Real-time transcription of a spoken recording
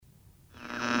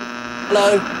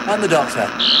Hello, I'm the Doctor.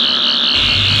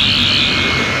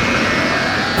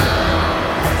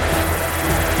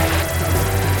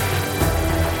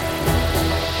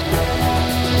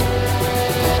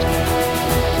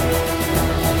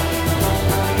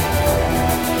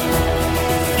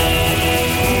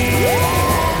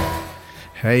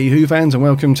 Hey Who fans, and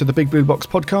welcome to the Big Blue Box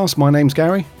podcast. My name's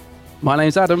Gary. My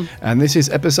name's Adam. And this is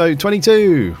episode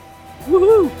 22.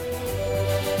 Woohoo!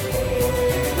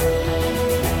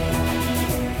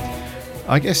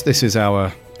 I guess this is our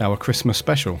Christmas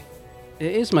special.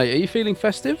 It is, mate. Are you feeling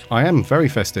festive? I am very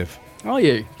festive. Are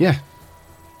you? Yeah,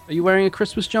 Are you wearing a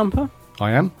Christmas jumper?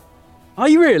 I am. Are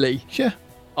you really? Yeah.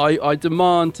 I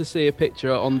demand to see a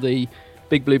picture on the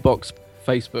Big Blue Box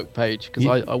Facebook page because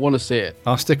I want to see it.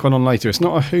 I'll stick one on later. It's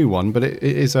not a Who one, but it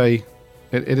is a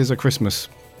Christmas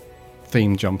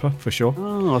themed jumper for sure.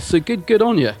 Oh, so good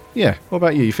on you. Yeah. What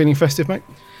about you? You feeling festive, mate?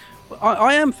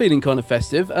 I am feeling kind of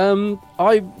festive.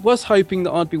 I was hoping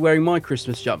that I'd be wearing my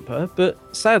Christmas jumper,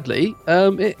 but sadly,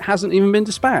 it hasn't even been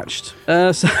dispatched.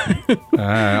 So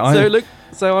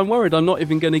I'm worried I'm not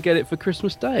even going to get it for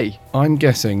Christmas Day. I'm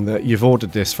guessing that you've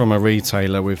ordered this from a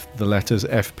retailer with the letters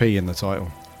FP in the title.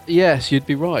 Yes, you'd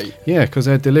be right. Yeah, because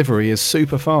their delivery is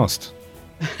super fast.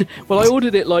 Well, I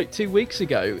ordered it like 2 weeks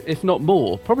ago, if not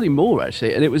more, probably more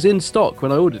actually, and it was in stock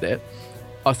when I ordered it.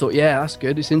 I thought, yeah, that's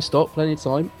good, it's in stock, plenty of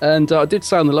time. And I did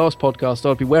say on the last podcast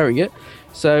I'd be wearing it,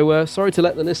 so sorry to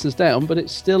let the listeners down, but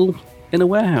it's still in a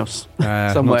warehouse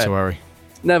somewhere. Not to worry.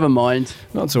 Never mind.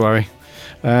 Not to worry.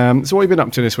 So what have you been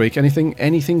up to this week?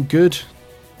 Anything good?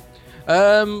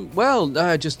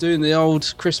 Just doing the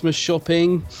old Christmas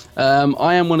shopping.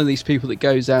 I am one of these people that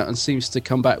goes out and seems to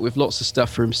come back with lots of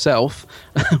stuff for himself.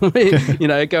 Go out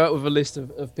with a list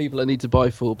of people I need to buy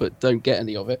for, but don't get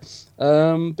any of it.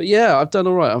 But yeah, I've done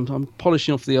all right. I'm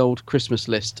polishing off the old Christmas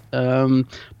list.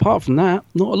 Apart from that,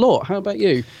 not a lot. How about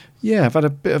you? Yeah, I've had a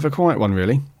bit of a quiet one,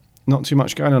 really. Not too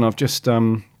much going on. I've just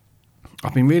I've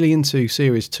been really into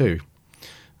Series 2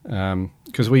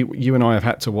 because you and I have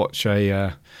had to watch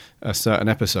a certain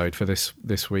episode for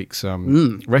this week's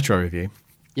retro review.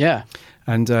 Yeah,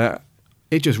 and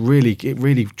it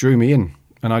really drew me in,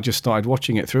 and I just started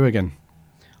watching it through again.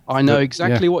 I know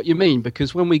exactly what you mean,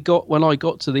 because when I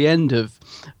got to the end of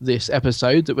this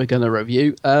episode that we're going to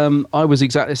review, I was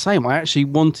exactly the same. I actually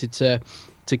wanted to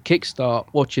kickstart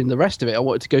watching the rest of it. I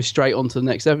wanted to go straight on to the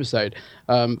next episode.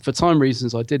 For time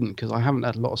reasons, I didn't, because I haven't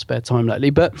had a lot of spare time lately.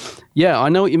 But yeah, I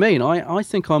know what you mean. I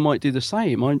think I might do the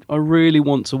same. I really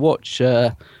want to watch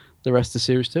the rest of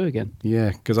Series 2 again.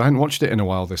 Yeah, because I hadn't watched it in a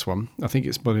while, this one. I think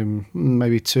it's been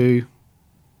maybe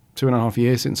 2.5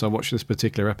 years since I watched this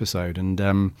particular episode.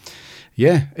 And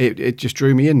it just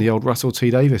drew me in, the old Russell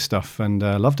T Davies stuff, and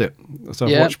loved it. So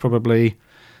I've watched probably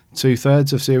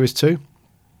 2/3 of Series 2.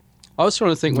 I was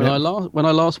trying to think when I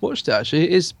last watched it, actually.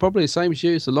 It is probably the same as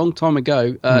you. It's a long time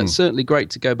ago. It's certainly great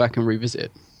to go back and revisit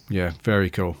it. Yeah, very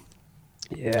cool.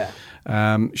 Yeah.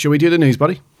 Shall we do the news,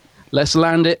 buddy? Let's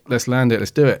land it. Let's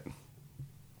do it.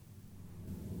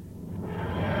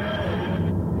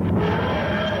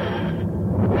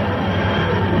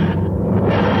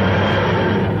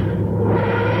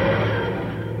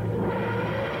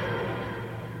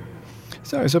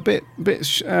 So it's a bit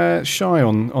shy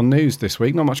on news this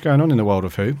week. Not much going on in the world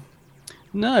of Who.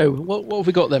 No. What have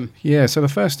we got then? Yeah. So the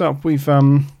first up, we've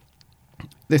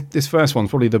this first one's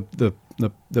probably the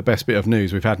best bit of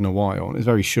news we've had in a while. It's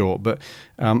very short, but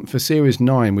for Series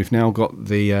 9, we've now got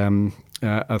the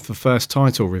first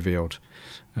title revealed.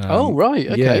 Oh right.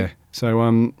 Okay. Yeah.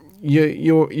 So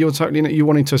you're totally, you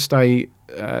wanted to stay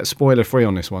spoiler free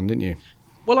on this one, didn't you?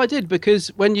 Well, I did, because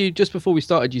when just before we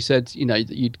started, you said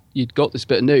that you'd got this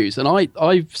bit of news, and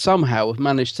I've somehow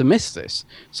managed to miss this,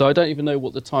 so I don't even know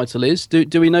what the title is.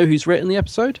 Do we know who's written the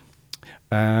episode?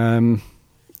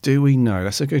 Do we know?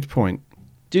 That's a good point.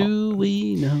 Do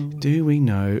we know?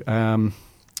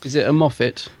 Is it a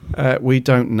Moffat? We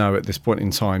don't know at this point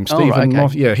in time. Stephen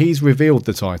Moffat. Yeah, he's revealed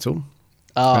the title.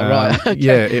 Right. Okay.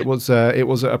 Yeah, it was at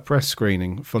a press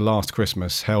screening for Last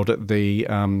Christmas held at the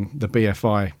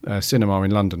BFI cinema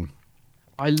in London.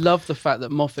 I love the fact that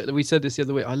Moffat, we said this the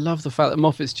other week, I love the fact that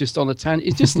Moffat's just on a tangent.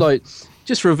 He's just like,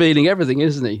 just revealing everything,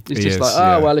 isn't he? He's just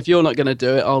well, if you're not going to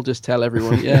do it, I'll just tell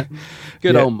everyone. Yeah.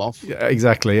 Good old Moff. Yeah,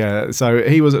 exactly, yeah. So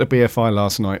he was at the BFI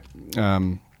last night.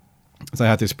 They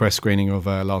had this press screening of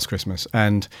Last Christmas.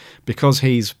 And because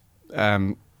he's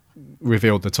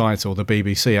revealed the title, the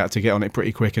BBC had to get on it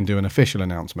pretty quick and do an official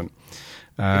announcement.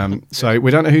 So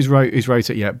we don't know who's wrote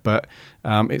it yet, but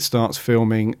it starts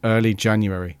filming early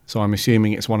January. So I'm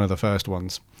assuming it's one of the first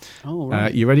ones. Oh,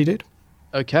 right. You ready, dude?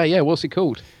 Okay, yeah. What's it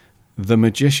called? The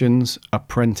Magician's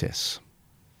Apprentice.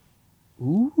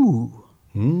 Ooh.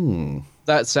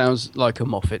 That sounds like a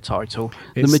Moffat title.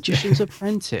 The Magician's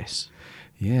Apprentice.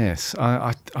 Yes,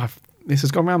 I've this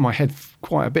has gone around my head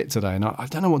quite a bit today, and I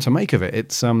don't know what to make of it.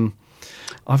 It's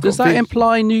Does that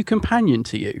imply new companion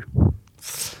to you?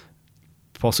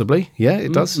 Possibly, yeah,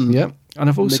 it does. Yeah, and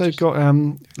I've also got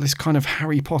this kind of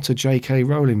Harry Potter J.K.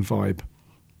 Rowling vibe.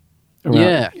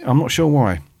 Yeah, I'm not sure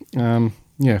why.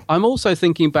 Yeah, I'm also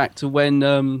thinking back to when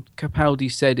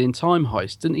Capaldi said in Time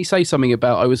Heist, didn't he say something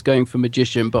about I was going for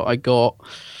magician, but I got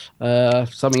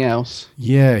something else?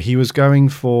 Yeah, he was going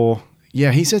for.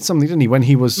 Yeah, he said something, didn't he? When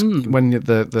he was when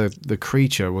the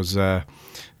creature was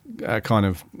kind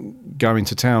of going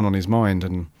to town on his mind,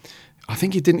 and I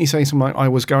think he say something like I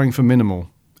was going for minimal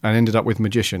and ended up with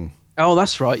magician. Oh,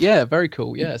 that's right. Yeah, very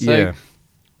cool. Yeah, so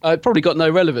it probably got no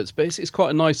relevance, but it's quite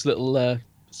a nice little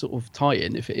sort of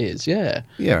tie-in if it is. Yeah.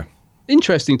 Yeah.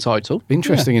 Interesting title.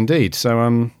 Interesting indeed.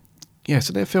 So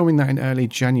so they're filming that in early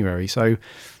January. So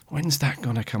when's that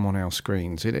going to come on our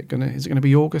screens? Is it going to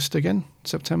be August again?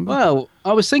 September? Well,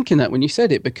 I was thinking that when you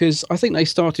said it, because I think they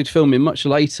started filming much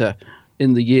later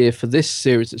in the year for this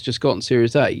series that's just gotten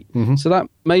Series 8. So that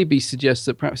maybe suggests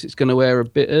that perhaps it's going to air a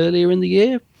bit earlier in the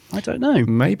year. I don't know.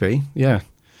 Maybe, yeah.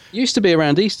 It used to be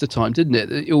around Easter time, didn't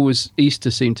it? It always Easter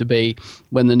seemed to be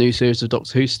when the new series of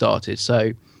Doctor Who started.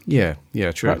 So yeah,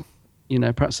 true.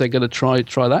 Perhaps they're going to try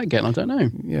that again. I don't know.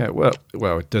 Yeah,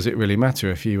 well, does it really matter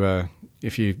if you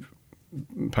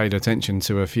paid attention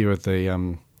to a few of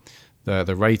the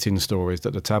rating stories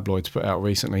that the tabloids put out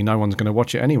recently? No one's going to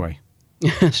watch it anyway.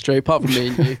 Straight apart from me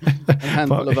and you, and a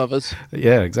handful of others.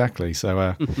 Yeah, exactly.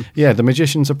 So, The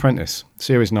Magician's Apprentice,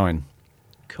 Series 9.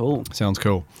 Cool. Sounds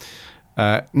cool.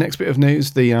 Next bit of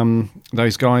news: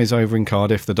 those guys over in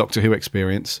Cardiff, the Doctor Who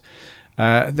Experience,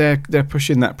 they're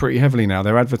pushing that pretty heavily now.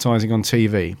 They're advertising on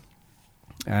TV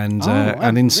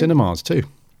and in cinemas too.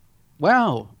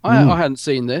 Wow, I hadn't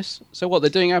seen this. So what, they're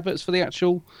doing adverts for the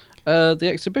actual the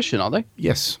exhibition, are they?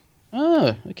 Yes.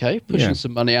 Oh, okay. Pushing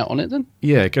some money out on it then.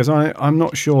 Yeah, because I'm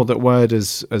not sure that word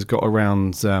has got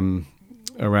around the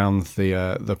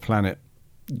planet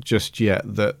just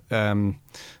yet that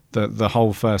the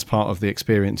whole first part of the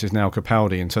experience is now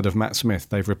Capaldi instead of Matt Smith.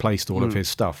 They've replaced all of his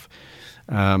stuff,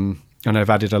 and they've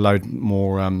added loads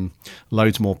more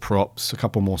props, a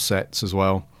couple more sets as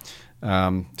well.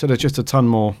 So there's just a ton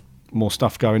more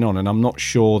stuff going on, and I'm not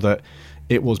sure that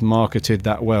it was marketed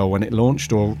that well when it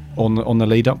launched or on the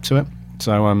lead up to it.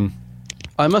 So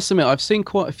I must admit, I've seen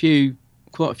quite a few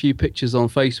pictures on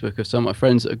Facebook of some of my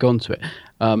friends that have gone to it.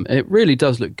 It really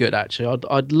does look good, actually.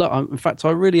 I'd love. In fact,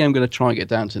 I really am going to try and get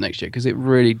down to next year because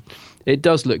it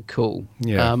does look cool.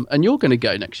 Yeah. And you're going to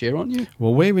go next year, aren't you?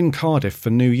 Well, we're in Cardiff for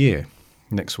New Year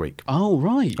next week. Oh,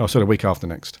 right. Oh, sorry, the week after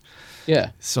next.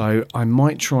 Yeah. So I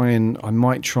might try and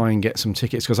get some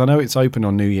tickets because I know it's open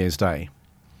on New Year's Day.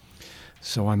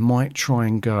 So I might try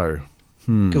and go.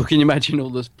 God, can you imagine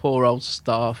all this poor old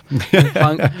staff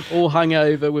all hung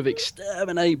over with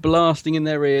Exterminate blasting in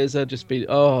their ears? It'd be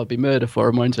murder for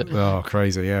them, won't it? Oh,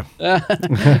 crazy, yeah.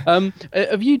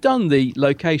 Have you done the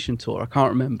location tour? I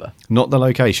can't remember. Not the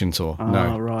location tour,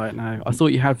 no. Oh, right, no. I thought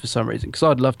you had for some reason, because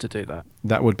I'd love to do that.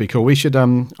 That would be cool. We should,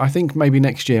 I think maybe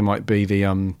next year might be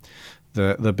the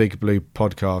Big Blue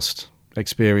Podcast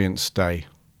Experience Day.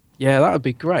 Yeah, that would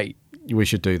be great. We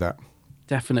should do that.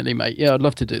 Definitely, mate. Yeah, I'd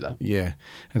love to do that. Yeah.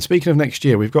 And speaking of next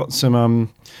year, we've got some,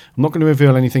 I'm not going to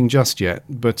reveal anything just yet,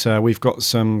 but we've got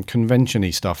some convention-y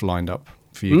stuff lined up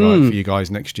for you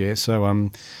guys next year. So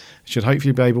should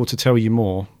hopefully be able to tell you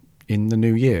more in the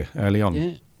new year, early on.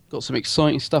 Yeah. Got some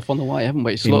exciting stuff on the way, haven't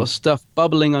we? It's a lot of stuff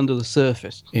bubbling under the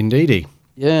surface. Indeedy.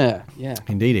 Yeah.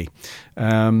 Indeedy.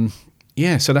 So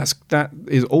that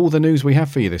is all the news we have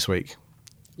for you this week.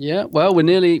 Yeah, well, we're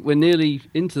nearly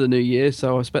into the new year,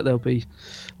 so I expect there'll be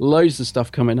loads of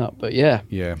stuff coming up. But yeah.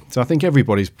 So I think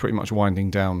everybody's pretty much winding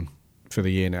down for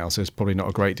the year now, so there's probably not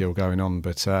a great deal going on.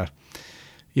 But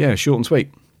short and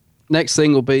sweet. Next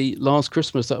thing will be Last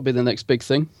Christmas. That'll be the next big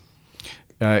thing.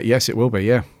 Yes, it will be.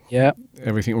 Yeah. Yeah.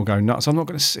 Everything will go nuts. I'm not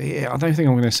going to see it. I don't think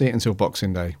I'm going to see it until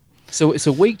Boxing Day. So it's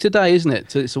a week today, isn't it?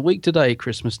 So it's a week today,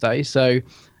 Christmas Day. So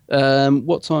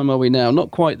what time are we now? Not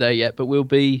quite there yet, but we'll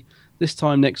be. This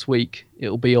time next week,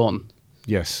 it'll be on.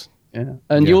 Yes. Yeah.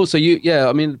 And you won't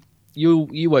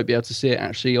be able to see it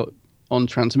actually on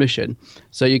transmission.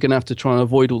 So you're going to have to try and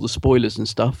avoid all the spoilers and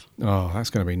stuff. Oh, that's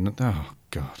going to be... Oh,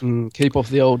 God. Keep off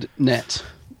the old net.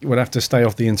 We'll have to stay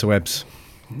off the interwebs.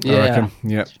 Yeah. I reckon.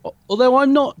 Yeah. Although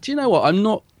I'm not... Do you know what? I'm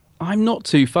not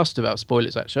too fussed about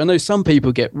spoilers, actually. I know some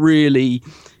people get really...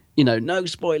 no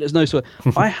spoilers, no spoilers.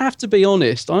 I have to be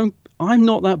honest. I'm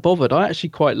not that bothered. I actually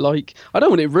quite like. I don't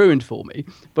want it ruined for me,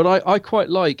 but I quite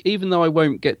like, even though I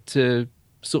won't get to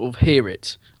sort of hear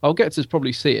it. I'll get to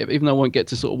probably see it, even though I won't get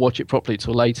to sort of watch it properly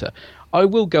till later. I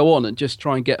will go on and just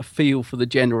try and get a feel for the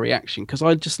general reaction, because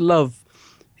I just love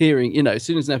hearing, as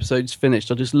soon as an episode's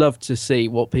finished, I just love to see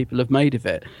what people have made of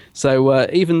it. So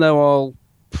even though I'll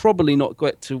probably not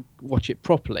get to watch it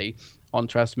properly on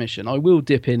transmission, I will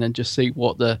dip in and just see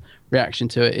what the reaction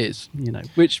to it is,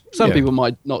 which some people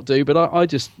might not do, but I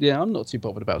just, I'm not too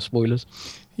bothered about spoilers.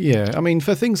 Yeah, I mean,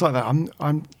 for things like that, I'm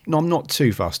not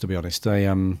too fussed, to be honest.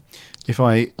 If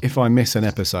I miss an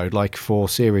episode, like for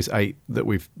Series 8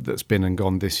 that's been and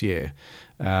gone this year,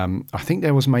 I think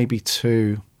there was maybe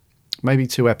two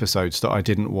episodes that I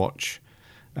didn't watch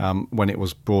when it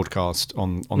was broadcast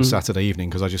on Saturday evening,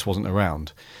 because I just wasn't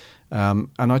around. And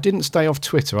I didn't stay off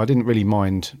Twitter. I didn't really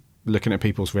mind looking at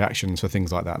people's reactions for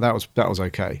things like that. That was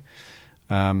okay.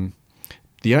 The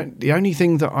only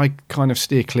thing that I kind of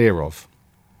steer clear of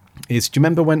is, do you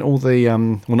remember when all the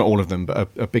well, not all of them, but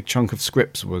a big chunk of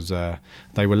scripts was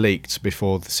they were leaked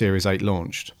before the Series 8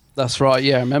 launched? That's right.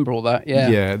 Yeah, I remember all that.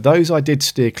 Yeah, those I did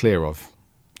steer clear of,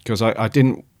 because I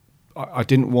didn't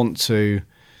want to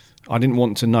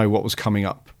know what was coming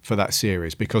up for that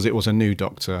series, because it was a new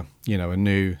Doctor, a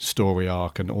new story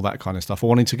arc and all that kind of stuff. I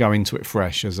wanted to go into it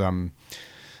fresh as and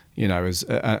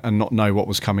not know what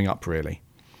was coming up really.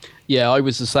 Yeah, I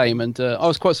was the same, and I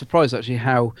was quite surprised actually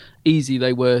how easy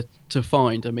they were to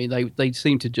find. I mean, they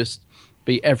seemed to just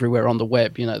be everywhere on the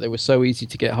web. They were so easy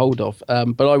to get hold of.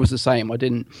 But I was the same.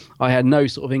 I had no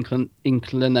sort of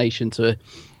inclination to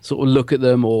sort of look at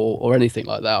them or anything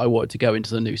like that. I wanted to go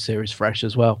into the new series fresh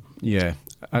as well. Yeah,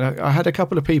 and I had a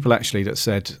couple of people actually that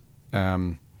said,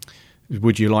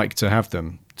 would you like to have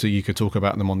them so you could talk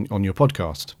about them on your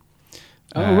podcast?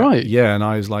 Oh, right. Yeah, and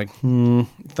I was like,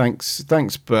 thanks,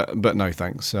 but no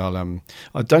thanks. Don't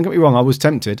get me wrong, I was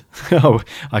tempted.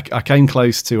 I came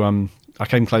close to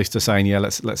saying, yeah,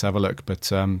 let's have a look,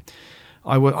 but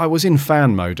I was in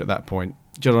fan mode at that point.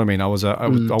 Do you know what I mean?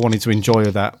 I wanted to enjoy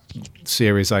that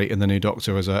Series 8 and the new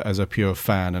Doctor as a pure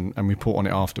fan and report on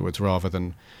it afterwards, rather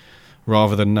than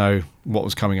know what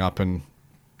was coming up and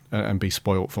be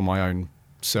spoilt for my own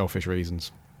selfish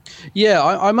reasons. Yeah,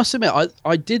 I must admit,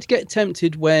 I did get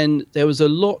tempted when there was a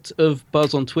lot of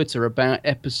buzz on Twitter about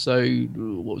episode,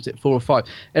 4 or 5.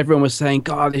 Everyone was saying,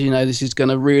 God, this is going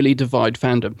to really divide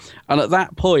fandom. And at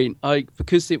that point,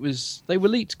 because they were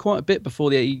leaked quite a bit before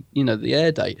the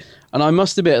air date. And I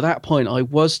must admit, at that point, I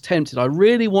was tempted. I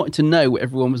really wanted to know what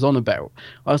everyone was on about.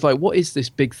 I was like, what is this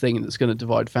big thing that's going to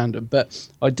divide fandom? But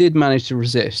I did manage to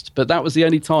resist. But that was the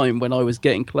only time when I was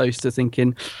getting close to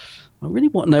thinking, I really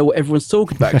want to know what everyone's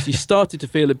talking about, because you started to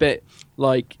feel a bit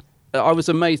like, I was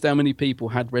amazed how many people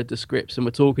had read the scripts and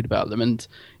were talking about them, and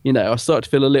I started to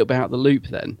feel a little bit out of the loop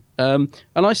then. And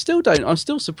I'm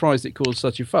still surprised it caused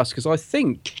such a fuss, because I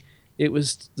think it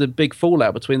was the big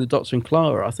fallout between the Doctor and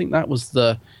Clara. I think that was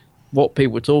what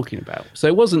people were talking about. So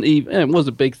it wasn't even, it was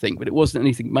a big thing, but it wasn't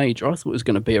anything major. I thought it was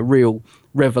going to be a real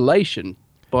revelation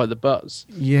by the buzz.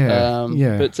 Yeah.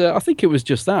 But I think it was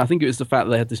just that. I think it was the fact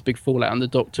that they had this big fallout and the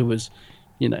Doctor was,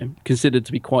 considered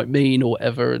to be quite mean or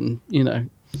whatever, and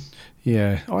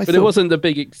Yeah, it wasn't the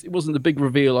big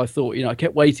reveal. I thought. I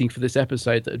kept waiting for this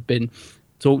episode that had been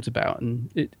talked about, and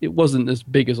it wasn't as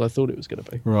big as I thought it was going to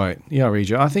be. Right. Yeah,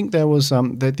 Regia. I think there was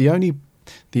the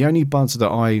only buzz that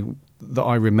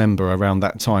I remember around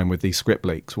that time with these script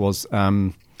leaks was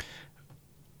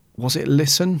it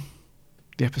Listen?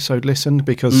 The episode Listen,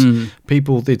 because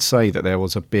people did say that there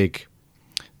was a big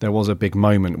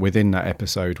moment within that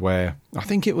episode where I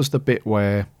think it was the bit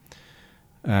where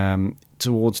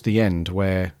towards the end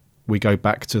where we go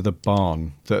back to the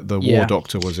barn that the War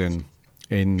Doctor was in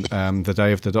the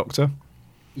Day of the Doctor.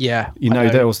 Yeah,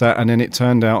 there was that, and then it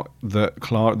turned out that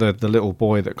Clara, the little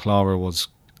boy that Clara was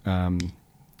trying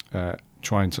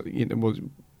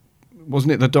to,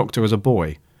 wasn't it the Doctor as a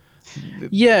boy?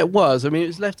 Yeah, it was. I mean, it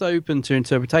was left open to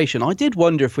interpretation. I did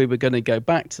wonder if we were going to go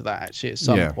back to that actually at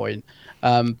some point,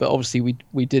 but obviously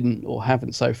we didn't or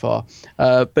haven't so far.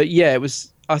 But yeah, it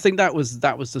was. I think that was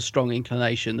the strong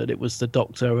inclination that it was the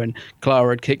Doctor, and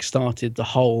Clara had kick-started the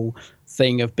whole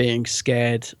thing of being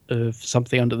scared of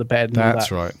something under the bed. And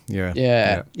That's all that.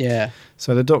 Right. Yeah.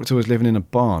 So the Doctor was living in a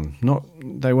barn.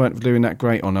 They weren't doing that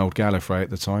great on old Gallifrey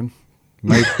at the time.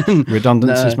 Maybe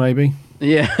redundancies, maybe.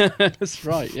 Yeah, that's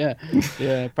right. Yeah.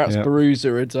 Perhaps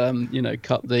Baruza had,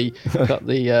 cut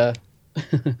the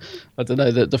I don't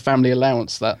know, the family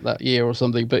allowance that year or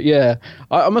something. But yeah,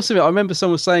 I must admit, I remember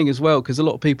someone saying as well, because a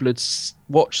lot of people had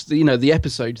watched the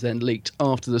episodes then leaked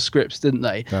after the scripts, didn't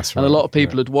they? That's right. And a lot of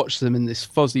people had watched them in this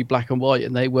fuzzy black and white,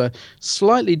 and they were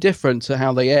slightly different to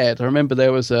how they aired. I remember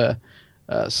there was a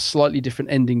slightly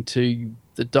different ending to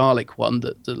the Dalek one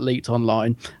that leaked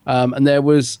online, and there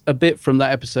was a bit from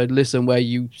that episode, Listen, where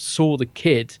you saw the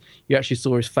kid, you actually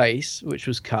saw his face, which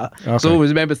was cut. Okay. So I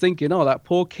always remember thinking, oh, that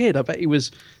poor kid, I bet he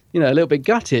was a little bit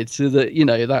gutted so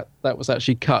that that was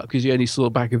actually cut, because you only saw the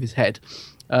back of his head.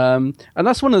 And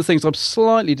that's one of the things I'm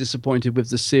slightly disappointed with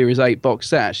the Series 8 box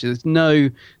set. Actually, there's no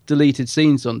deleted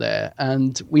scenes on there,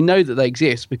 and we know that they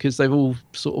exist because they've all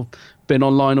sort of been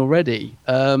online already.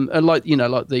 And like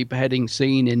the beheading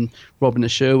scene in Robin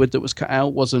of Sherwood that was cut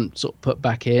out wasn't sort of put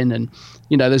back in, and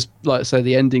there's, like I say,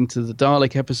 the ending to the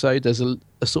Dalek episode. There's a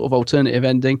sort of alternative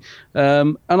ending,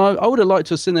 and I would have liked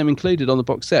to have seen them included on the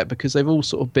box set, because they've all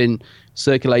sort of been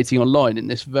circulating online in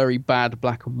this very bad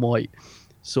black and white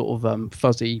sort of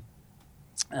fuzzy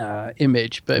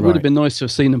image, but it would have been nice to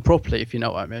have seen them properly, if you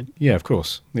know what I mean. Yeah, of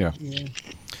course. Yeah.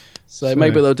 So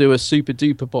maybe they'll do a super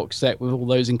duper box set with all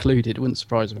those included. It wouldn't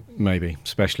surprise me. Maybe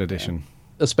special edition.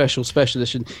 A special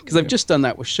edition, because they've just done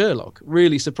that with Sherlock.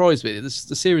 Really surprised me. The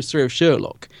series 3 of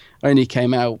Sherlock only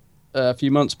came out a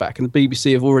few months back, and the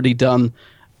BBC have already done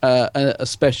a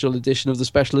special edition of the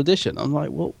special edition. I'm like,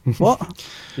 well, what?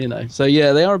 So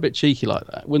yeah, they are a bit cheeky like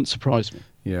that. It wouldn't surprise me.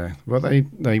 Yeah, well,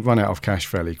 they run out of cash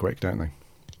fairly quick, don't they?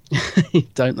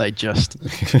 Don't they just?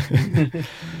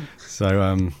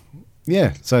 So,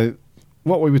 so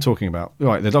what we were talking about,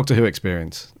 right, the Doctor Who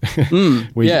experience.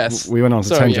 Yes. We went on a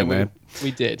tangent there.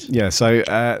 We did. Yeah,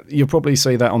 so you'll probably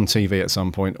see that on TV at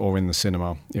some point, or in the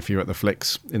cinema if you're at the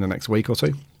Flicks in the next week or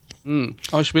two.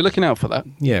 I should be looking out for that.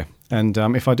 Yeah, and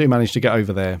if I do manage to get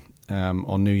over there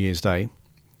on New Year's Day,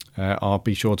 I'll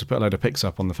be sure to put a load of pics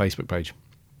up on the Facebook page.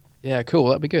 Yeah, cool.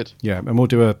 That'd be good. Yeah, and we'll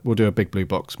do a Big Blue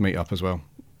Box meet up as well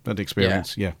at the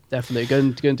Experience. Yeah, definitely. Go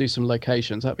and do some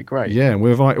locations. That'd be great. Yeah, and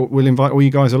we'll invite all you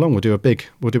guys along. We'll do a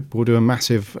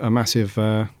massive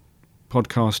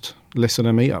podcast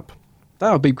listener meetup.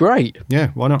 That would be great. Yeah,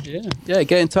 why not? Yeah.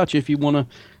 Get in touch if you want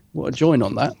to join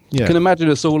on that. Yeah. You can imagine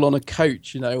us all on a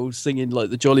coach, all singing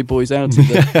like the Jolly Boys outing,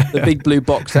 the Big Blue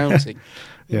Box outing.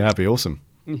 Yeah, that'd be awesome.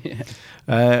 Yeah.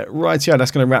 Right,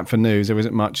 that's going to wrap for news. There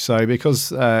isn't much. So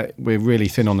because we're really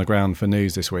thin on the ground for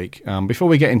news this week, before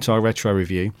we get into our retro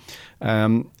review,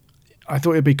 I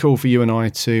thought it'd be cool for you and I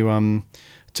to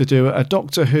do a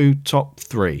Doctor Who top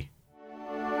 3.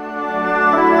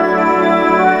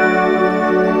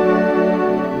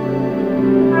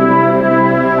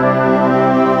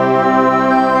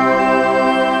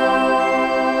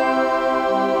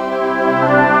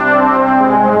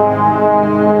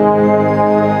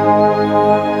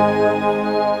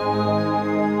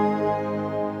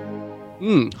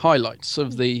 Highlights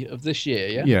of this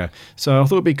year. Yeah, so I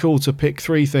thought it'd be cool to pick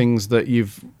 3 things that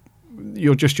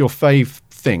you're just your fave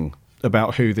thing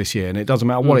about Who this year, and it doesn't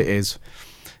matter what it is.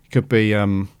 It could be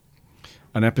an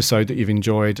episode that you've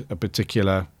enjoyed, a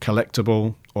particular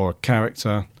collectible, or a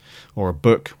character, or a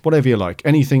book, whatever you like.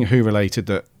 Anything Who related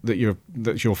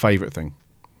that's your favourite thing.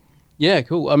 Yeah,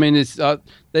 cool. I mean,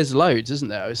 there's loads, isn't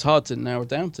there? It's hard to narrow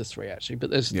down to 3 actually,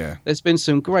 but there's been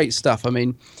some great stuff. I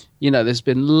mean, there's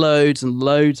been loads and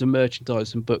loads of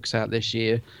merchandise and books out this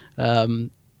year. I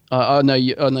know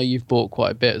you've bought quite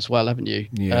a bit as well, haven't you?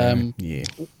 Yeah.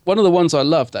 One of the ones I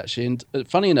loved actually, and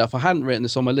funny enough, I hadn't written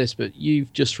this on my list, but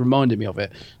you've just reminded me of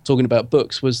it. Talking about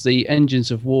books, was the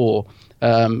Engines of War,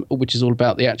 which is all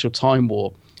about the actual Time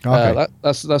War. Okay.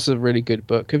 That's a really good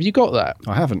book. Have you got that?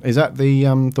 I haven't. Is that the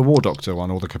War Doctor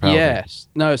one or the Capaldi? Yes.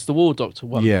 No, it's the War Doctor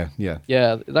one. Yeah.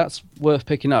 Yeah, that's worth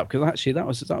picking up, because actually that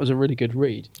was a really good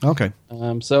read. Okay.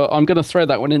 So I'm going to throw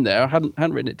that one in there. I hadn't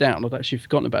written it down. I'd actually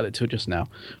forgotten about it till just now.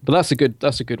 But that's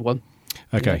a good one.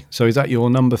 Okay. Yeah. So is that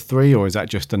your number 3, or is that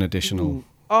just an additional?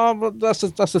 Oh, well, that's a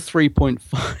 3.5.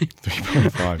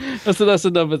 3.5. That's a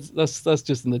number. That's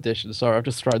just an addition. Sorry, I've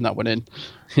just thrown that one in.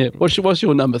 Yeah. What's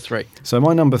your number 3? So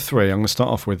my number 3, I'm going to start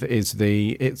off with, is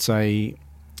it's a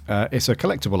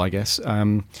collectible, I guess.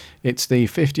 It's the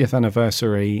 50th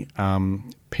anniversary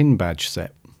pin badge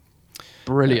set.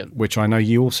 Brilliant. Which I know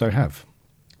you also have.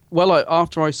 Well,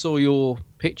 After I saw your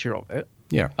picture of it,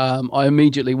 yeah, I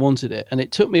immediately wanted it, and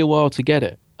it took me a while to get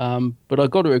it. But I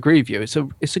got to agree with you.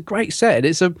 It's a great set.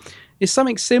 It's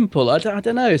something simple. I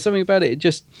don't know, something about it. It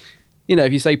just,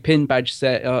 if you say pin badge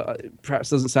set, perhaps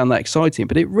doesn't sound that exciting,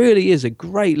 but it really is a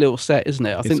great little set, isn't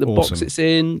it? I think the awesome. box it's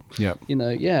in. Yeah.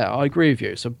 I agree with you.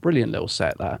 It's a brilliant little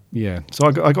set, that. Yeah. So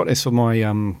I got this for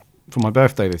my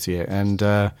birthday this year, and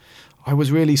I I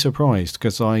was really surprised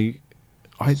because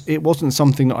it wasn't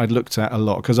something that I'd looked at a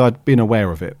lot because I'd been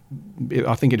aware of it.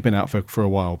 I think it'd been out for a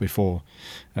while before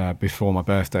my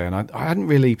birthday, and I hadn't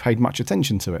really paid much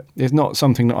attention to it. It's not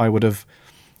something that I would have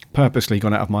purposely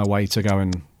gone out of my way to go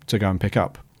and pick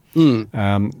up.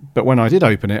 But when I did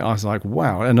open it, I was like,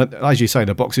 wow. And as you say,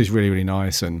 the box is really, really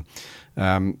nice, and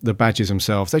the badges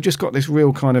themselves, they've just got this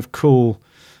real kind of cool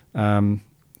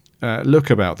look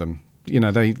about them. You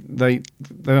know, they don't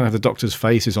have the Doctor's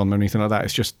faces on them or anything like that.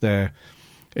 It's just their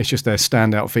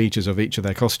standout features of each of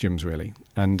their costumes, really,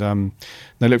 and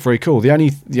they look very cool. The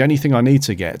only thing I need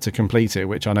to get to complete it,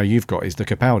 which I know you've got, is the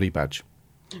Capaldi badge.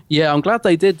 Yeah, I'm glad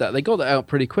they did that. They got that out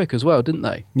pretty quick as well, didn't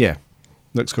they? Yeah,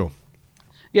 looks cool.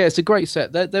 Yeah, it's a great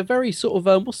set. They're very sort of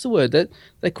what's the word?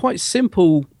 They're quite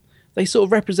simple. They sort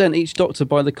of represent each Doctor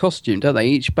by the costume, don't they?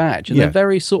 Each badge, and they're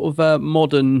very sort of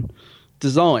modern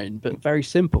design, but very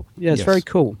simple. Yeah, it's very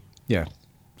cool. Yeah.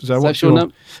 So what's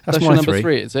your that's my number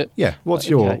 3, is it? Yeah. What's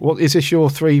is this your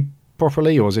 3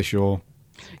 properly, or is this your?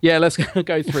 Yeah, let's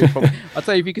go 3 properly. I'll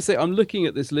tell you, if you can see, I'm looking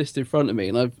at this list in front of me,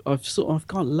 and I've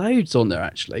got loads on there.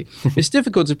 Actually, it's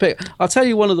difficult to pick. I'll tell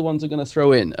you one of the ones I'm going to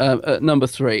throw in at number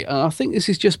 3, and I think this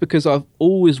is just because I've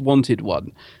always wanted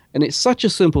one, and it's such a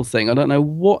simple thing. I don't know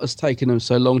what has taken them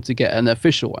so long to get an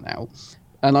official one out.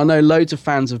 And I know loads of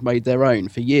fans have made their own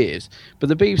for years, but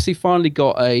the BBC finally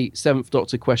got a 7th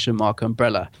Doctor ?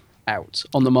 Umbrella out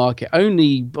on the market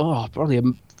only probably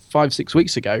 5-6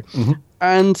 weeks ago,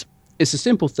 and it's a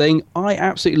simple thing. I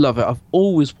absolutely love it. I've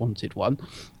always wanted one,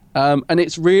 and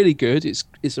it's really good.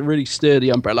 It's a really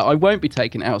sturdy umbrella. I won't be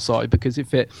taking it outside because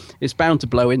it's bound to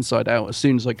blow inside out as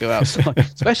soon as I go outside,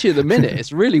 especially at the minute.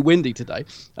 It's really windy today,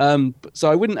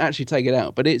 so I wouldn't actually take it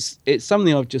out. But it's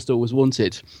something I've just always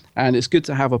wanted, and it's good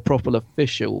to have a proper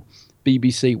official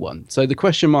BBC one. So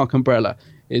the ? Umbrella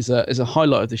is a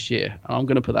highlight of this year, and I'm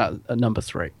going to put that at number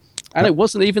 3. And it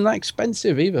wasn't even that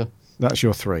expensive either. That's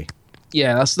your 3.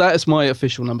 Yeah, that is my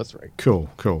official number 3. Cool.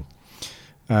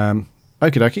 Okie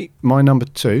dokie. My number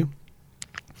 2.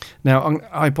 Now,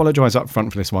 I apologise up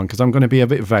front for this one because I'm going to be a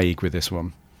bit vague with this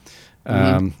one,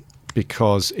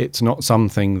 because it's not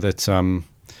something that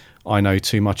I know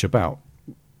too much about.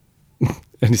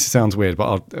 And this sounds weird,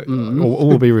 but all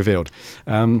will be revealed.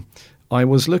 I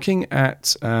was looking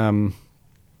at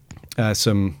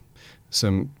some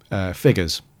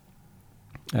figures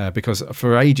because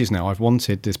for ages now I've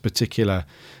wanted this particular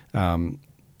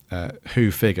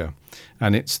Who figure,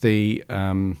 and it's the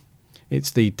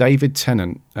David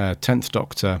Tennant 10th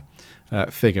Doctor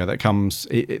figure that comes.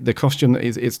 The costume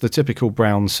it's the typical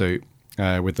brown suit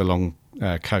with the long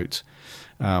coat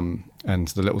and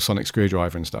the little sonic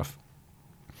screwdriver and stuff.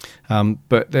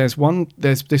 But there's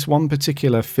this one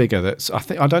particular figure that's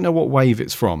I don't know what wave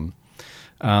it's from,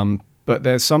 but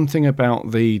there's something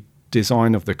about the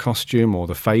design of the costume or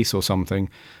the face or something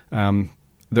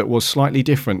that was slightly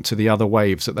different to the other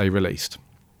waves that they released.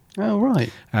 Oh, right.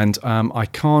 And I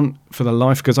can't for the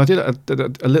life, because I did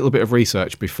a little bit of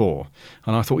research before,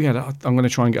 and I thought, I'm going to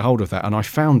try and get hold of that, and I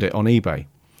found it on eBay.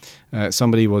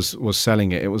 Somebody was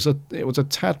selling it. It was a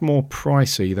tad more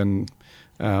pricey than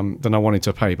I wanted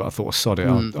to pay, but I thought, sod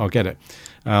it, I'll get it.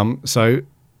 So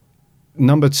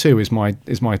number 2 is my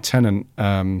Tennant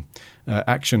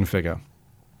action figure.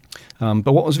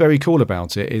 But what was very cool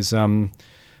about it is the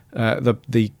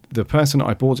person that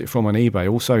I bought it from on eBay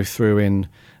also threw in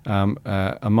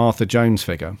a Martha Jones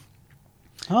figure,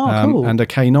 cool. and a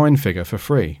K9 figure for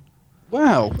free.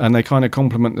 Wow. And they kind of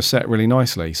complement the set really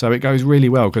nicely. So it goes really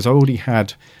well because I already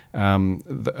had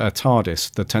a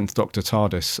TARDIS, the 10th Doctor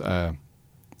TARDIS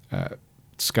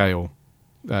scale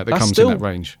that comes in that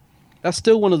range. That's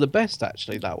still one of the best,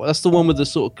 actually, that one. That's the one with the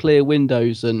sort of clear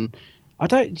windows, and I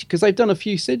don't, because they've done a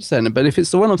few since then, but if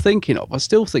it's the one I'm thinking of, I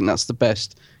still think that's the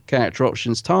best character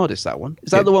options TARDIS, that one.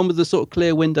 Is that the one with the sort of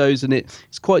clear windows, and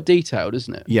it's quite detailed,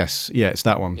 isn't it? Yes, yeah, it's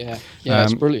that one. Yeah,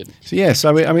 it's brilliant.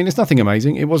 So it's nothing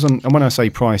amazing. It wasn't, and when I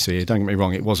say pricey, don't get me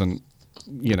wrong, it wasn't,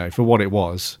 for what it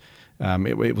was,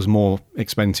 it was more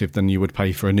expensive than you would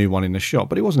pay for a new one in the shop,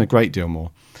 but it wasn't a great deal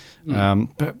more.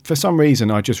 But for some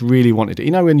reason, I just really wanted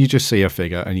it. When you just see a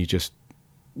figure and you just,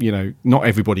 not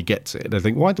everybody gets it. They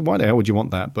think, why the hell would you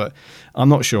want that? But I'm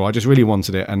not sure. I just really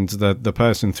wanted it, and the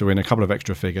person threw in a couple of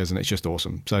extra figures, and it's just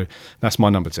awesome. So that's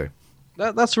my number 2.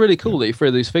 That's really cool that you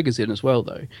threw these figures in as well,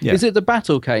 though. Yeah. Is it the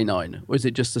Battle K9, or is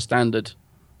it just the standard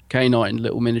K9,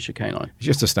 little miniature K9? It's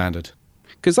just a standard.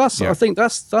 Because I think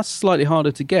that's slightly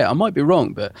harder to get. I might be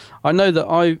wrong, but I know that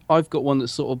I've got one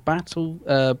that's sort of battle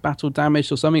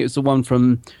damaged or something. It's the one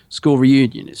from School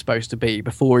Reunion. It's supposed to be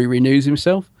before he renews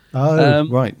himself. Oh,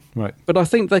 right. But I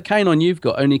think the K9 you've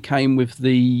got only came with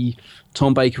the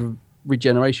Tom Baker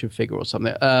regeneration figure or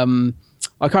something.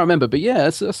 I can't remember, but yeah,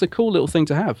 that's a cool little thing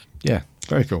to have. Yeah,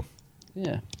 very cool.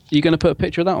 Yeah. Are you going to put a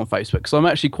picture of that on Facebook? Because I'm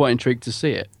actually quite intrigued to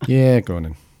see it. Yeah, go on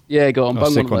then. Yeah, go on. I'll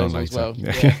Bung stick one one of on those later.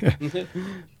 as well. Yeah.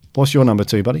 What's your number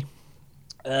 2, buddy?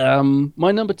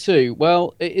 My number 2,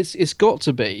 well, it's got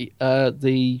to be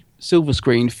the silver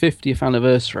screen 50th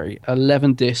anniversary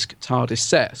 11-disc TARDIS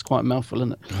set. It's quite a mouthful,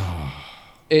 isn't it?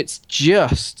 It's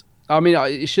just, I mean,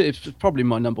 it's probably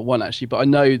my number 1 actually, but I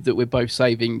know that we're both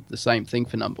saving the same thing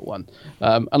for number 1,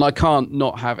 and I can't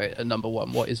not have it at number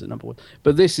 1. What is it, number 1?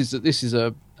 But this is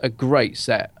a great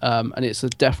set, and it's a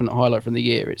definite highlight from the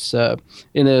year. It's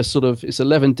in a sort of, it's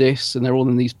 11 discs, and they're all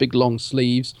in these big long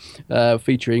sleeves,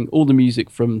 featuring all the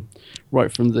music from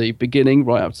the beginning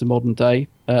right up to modern day.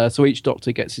 So each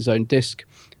Doctor gets his own disc,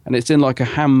 and it's in like a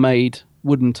handmade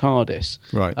wooden TARDIS.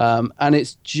 Right. And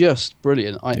it's just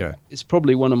brilliant. Yeah. It's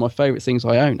probably one of my favourite things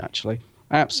I own, actually.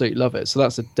 I absolutely love it. So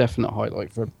that's a definite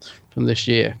highlight from this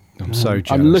year. I'm so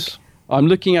jealous. I'm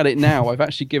looking at it now. I've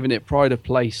actually given it pride of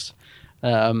place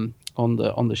on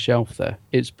the shelf there.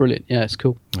 It's brilliant. Yeah, it's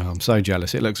cool. Oh, I'm so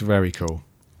jealous. It looks very cool.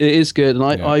 It is good,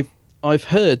 and I've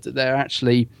heard that they're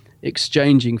actually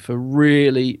exchanging for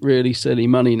really, really silly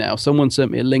money now. Someone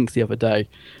sent me a link the other day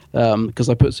because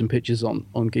I put some pictures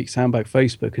on Geeks Handbag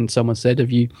Facebook, and someone said,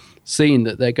 "Have you seen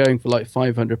that they're going for like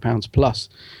 £500 plus?"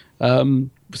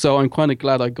 So I'm kind of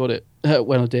glad I got it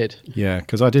when I did. Yeah,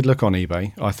 because I did look on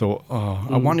eBay. I thought,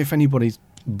 I wonder if anybody's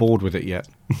bored with it yet.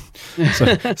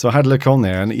 so I had a look on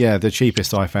there, and yeah, the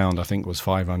cheapest I found I think was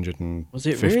 £515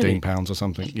 really? or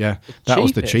something. Yeah, that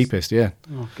was the cheapest. Yeah.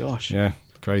 Oh gosh. Yeah,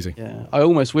 crazy. Yeah, I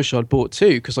almost wish I'd bought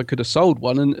 2 because I could have sold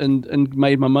one and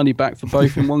made my money back for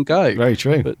both in one go. Very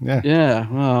true. But, yeah.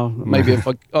 Well, maybe if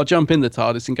I'll jump in the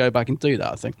TARDIS and go back and do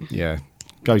that, I think. Yeah,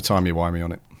 go timey-wimey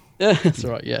on it. Yeah, that's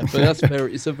right. Yeah, but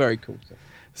it's a very cool set.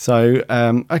 So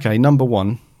okay, number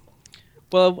 1.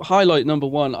 Well, highlight number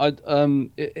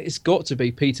 1, it's got to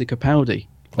be Peter Capaldi.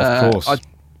 Of course.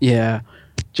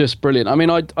 Just brilliant. I mean,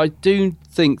 I do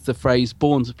think the phrase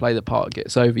 "born to play the part"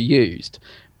 gets overused,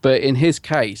 but in his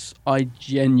case, I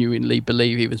genuinely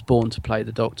believe he was born to play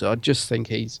the Doctor. I just think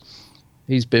he's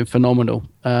been phenomenal.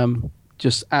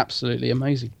 Just absolutely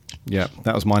amazing. Yeah,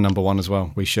 that was my number 1 as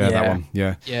well. We share that one.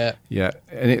 Yeah. Yeah.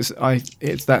 And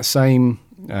it's that same.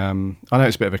 I know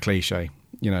it's a bit of a cliche,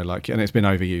 and it's been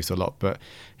overused a lot, but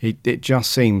it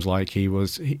just seems like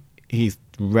he's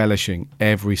relishing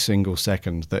every single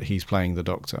second that he's playing the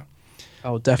Doctor.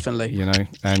 Oh, definitely.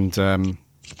 And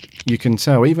you can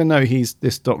tell, even though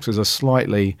this Doctor's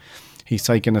he's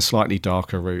taken a slightly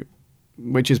darker route,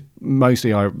 which is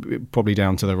mostly probably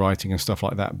down to the writing and stuff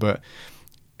like that, but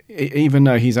even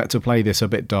though he's had to play this a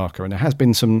bit darker, and there has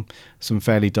been some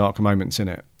fairly dark moments in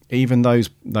it, even those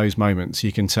moments,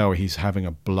 you can tell he's having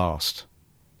a blast.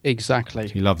 Exactly.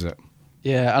 He loves it.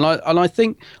 Yeah, and I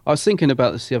think I was thinking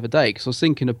about this the other day because I was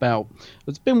thinking about,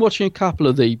 I've been watching a couple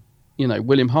of the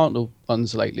William Hartnell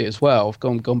ones lately as well. I've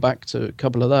gone back to a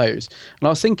couple of those, and I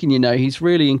was thinking, he's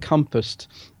really encompassed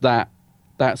that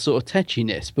sort of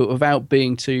tetchiness, but without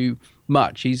being too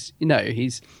much.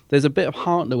 There's a bit of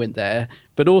Hartnell in there,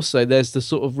 but also there's the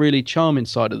sort of really charming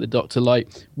side of the Doctor. Like,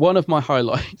 one of my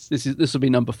highlights, this will be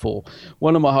number 4.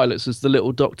 One of my highlights was the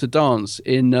little Doctor dance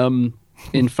in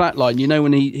Flatline.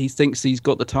 When he thinks he's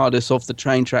got the TARDIS off the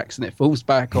train tracks and it falls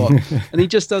back on, and he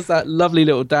just does that lovely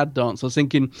little dad dance. I was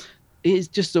thinking, it's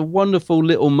just a wonderful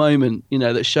little moment,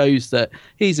 that shows that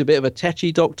he's a bit of a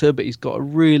tetchy Doctor, but he's got a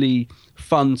really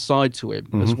fun side to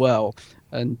him as well.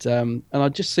 And I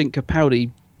just think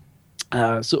Capaldi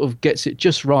sort of gets it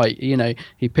just right.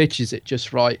 He pitches it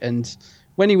just right. And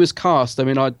when he was cast, I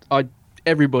mean,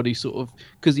 everybody sort of,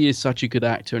 because he is such a good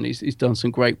actor and he's done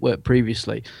some great work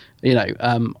previously,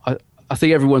 I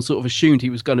think everyone sort of assumed he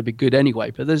was going to be good anyway,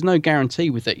 but there's no guarantee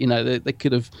with it. They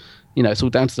could have, it's all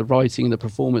down to the writing and the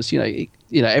performance.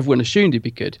 Everyone assumed he'd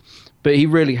be good, but he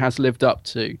really has lived up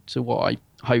to what I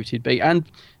hoped he'd be. And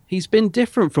he's been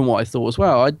different from what I thought as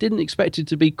well. I didn't expect it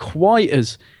to be quite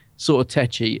as sort of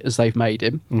tetchy as they've made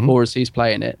him, or as he's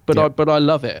playing it, but I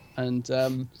love it. And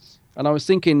I was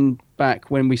thinking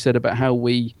back when we said about how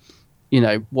we,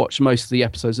 watched most of the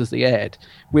episodes as they aired.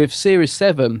 With Series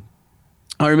 7,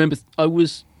 I remember I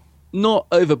was not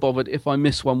over bothered if I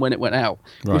missed one when it went out.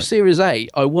 Right. With Series 8,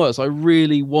 I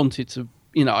really wanted to,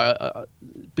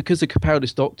 because of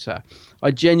Capaldi's Doctor,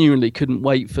 I genuinely couldn't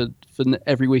wait for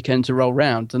every weekend to roll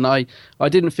round. And I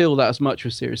didn't feel that as much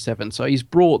with Series 7. So he's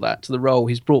brought that to the role.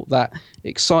 He's brought that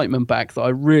excitement back that I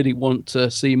really want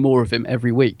to see more of him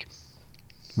every week.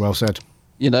 Well said.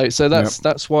 So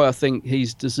that's why I think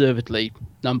he's deservedly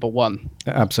number 1.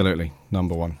 Absolutely,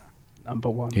 number 1. Number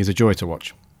 1. He's a joy to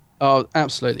watch. Oh,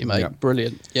 absolutely, mate. Yeah.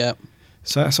 Brilliant. Yeah.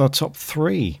 So that's our top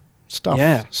 3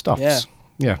 stuffs.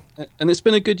 Yeah. And it's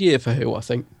been a good year for Who, I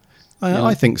think.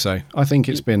 I think so. I think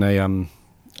it's been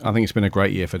a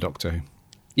great year for Doctor Who.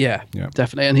 Yeah, Yeah.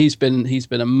 definitely. And he's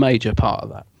been a major part of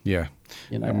that. Yeah.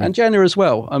 And Jenna as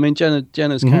well. I mean,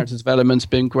 Jenna's character development's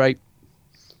been great.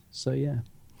 So yeah,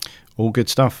 All good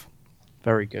stuff.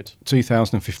 very good.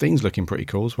 2015's looking pretty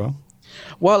cool as well.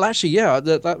 Well, actually, yeah,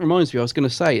 that reminds me. I was going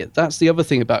to say it. That's the other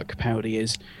thing about Capaldi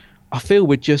is, I feel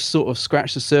we've just sort of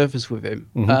scratched the surface with him.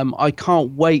 I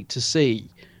can't wait to see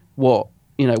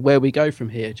where we go from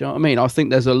here. Do you know what I mean? I think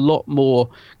there's a lot more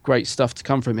great stuff to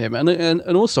come from him,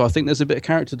 and also I think there's a bit of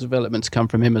character development to come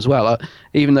from him as well.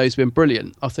 Even though he's been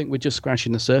brilliant, I think we're just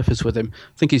scratching the surface with him.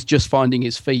 I think he's just finding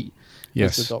his feet.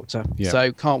 Yes. As the Doctor. Yeah.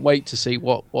 So can't wait to see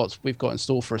what we've got in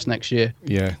store for us next year.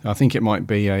 Yeah, I think it might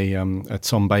be a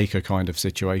Tom Baker kind of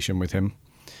situation with him,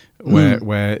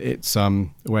 where it's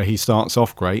where he starts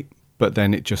off great, but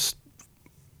then it just,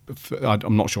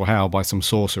 I'm not sure how, by some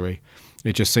sorcery,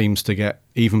 it just seems to get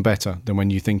even better than when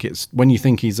you think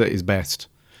he's at his best.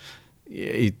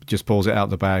 He just pulls it out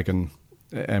the bag, and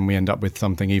we end up with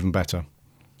something even better.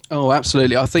 Oh,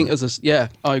 absolutely. I think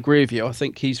I agree with you. I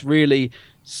think he's really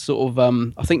sort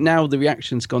of, I think now the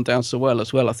reaction's gone down so well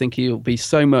as well. I think he'll be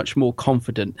so much more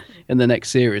confident in the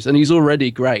next series, and he's already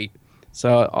great.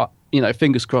 So,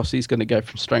 fingers crossed he's going to go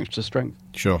from strength to strength.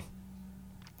 Sure.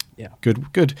 Yeah.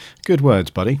 Good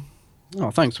words, buddy. Oh,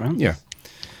 thanks, man. Yeah.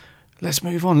 Let's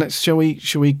move on. Shall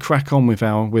we crack on with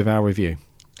our review?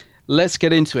 Let's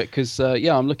get into it because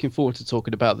I'm looking forward to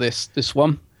talking about this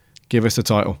one. Give us the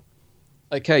title.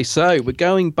 Okay, so we're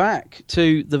going back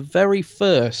to the very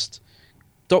first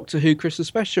Doctor Who Christmas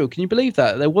special. Can you believe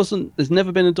that? There's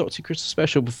never been a Doctor Who Christmas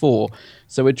special before.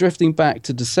 So we're drifting back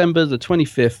to December the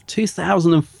 25th,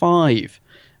 2005,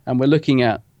 and we're looking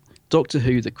at Doctor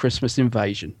Who: The Christmas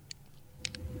Invasion.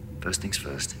 First things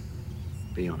first.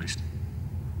 Be honest.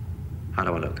 How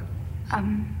do I look?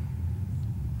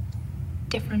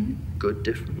 Different. Good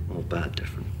different or bad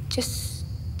different? Just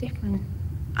different.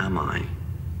 Am I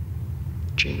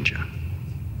ginger?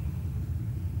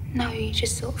 No, you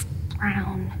just sort of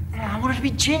brown. I wanted to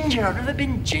be ginger. I've never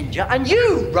been ginger. And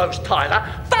you, Rose Tyler,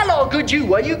 that lot of good you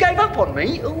were, you gave up on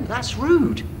me. Oh, that's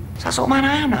rude. So that's what man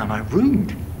I am now, am I?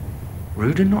 Rude.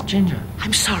 Rude and not ginger.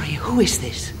 I'm sorry, who is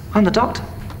this? I'm the Doctor.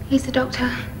 He's the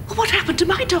Doctor. Well, what happened to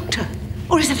my doctor?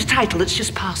 Or is it a title that's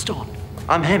just passed on?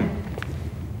 I'm him.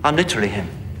 I'm literally him.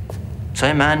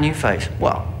 Same man, new face.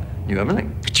 Well, new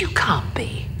everything. But you can't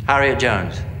be. Harriet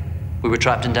Jones. We were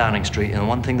trapped in Downing Street, and the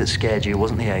one thing that scared you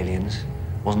wasn't the aliens,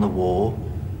 wasn't the war.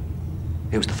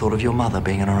 It was the thought of your mother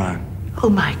being on her own. Oh,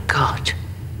 my God.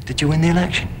 Did you win the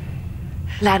election?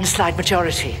 Landslide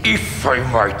majority. If I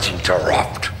might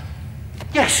interrupt,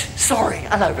 Yes, sorry.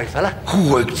 Hello, big fella.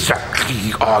 who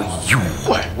exactly are you?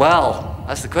 Well,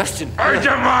 that's the question. I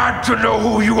demand to know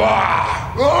who you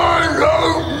are. I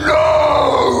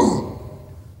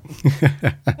don't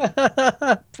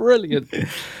know. Brilliant.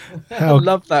 I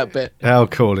love that bit. How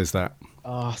cool is that?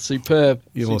 Oh, superb.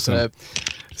 You're superb.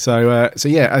 Awesome. So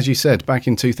yeah, as you said, back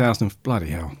in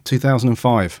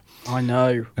 2005. I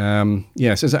know.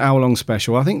 Yes, it's an hour-long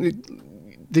special. I think.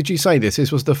 Did you say this?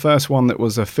 This was the first one that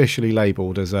was officially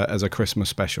labelled as a Christmas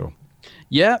special.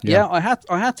 Yeah. I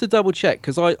had to double check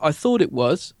because I thought it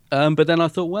was, but then I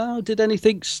thought, well, did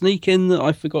anything sneak in that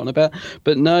I've forgotten about?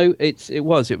 But no, it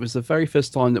was. It was the very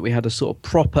first time that we had a sort of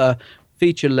proper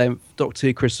feature-length Doctor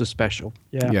Who Christmas special.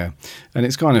 Yeah, and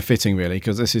it's kind of fitting really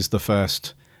because this is the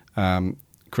first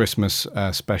Christmas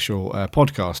special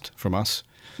podcast from us.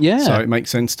 Yeah. So it makes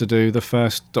sense to do the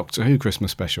first Doctor Who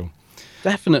Christmas special.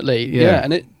 Definitely, yeah.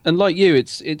 And like you,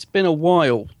 it's been a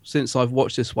while since I've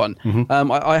watched this one.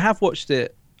 Mm-hmm. I have watched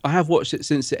it. I have watched it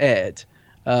since it aired,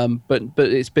 but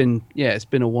it's been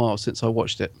a while since I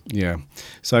watched it. Yeah.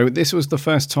 So this was the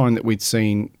first time that we'd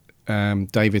seen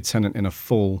David Tennant in a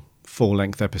full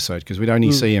length episode because we'd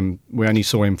only see him. We only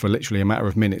saw him for literally a matter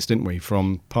of minutes, didn't we?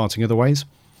 From Parting of the Ways.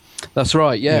 That's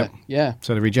right. Yeah.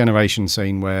 So the regeneration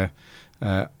scene where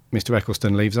Mr.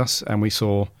 Eccleston leaves us, and we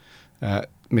saw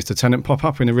Mr. Tennant pop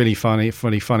up in a really funny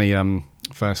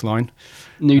first line.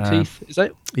 New teeth, is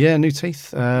it? Yeah, new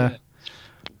teeth.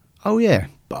 Oh yeah,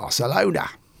 Barcelona.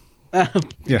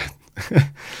 Yeah.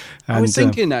 I was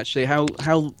thinking actually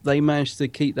how they managed to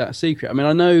keep that secret. I mean,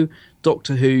 I know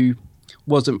Doctor Who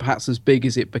wasn't perhaps as big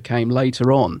as it became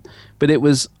later on, but it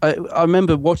was. I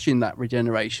remember watching that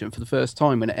regeneration for the first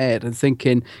time when it aired and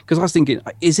thinking, because I was thinking,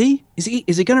 is he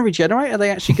going to regenerate? Are they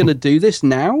actually going to do this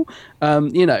now?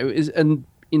 And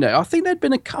I think there'd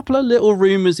been a couple of little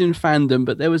rumours in fandom,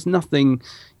 but there was nothing,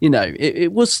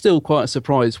 it was still quite a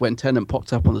surprise when Tennant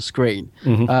popped up on the screen.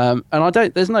 And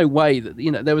there's no way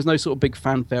that, there was no sort of big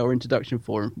fanfare or introduction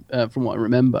for him, from what I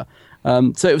remember.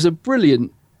 So it was a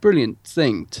brilliant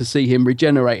thing to see him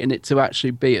regenerate and it to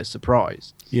actually be a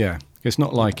surprise. Yeah, it's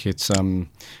not like it's,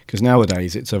 because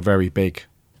nowadays it's a very big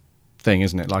thing,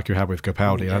 isn't it? Like you had with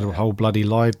Capaldi, I had a whole bloody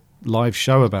live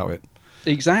show about it.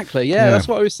 Exactly. Yeah, that's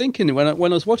what I was thinking when I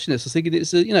was watching this. I was thinking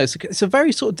it's a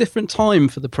very sort of different time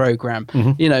for the program.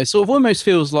 Sort of almost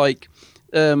feels like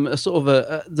a sort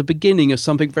of the beginning of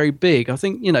something very big. I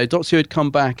think Doctor Who had come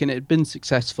back and it had been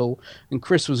successful, and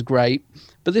Chris was great.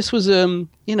 But this was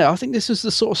I think this was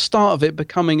the sort of start of it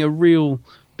becoming a real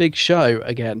big show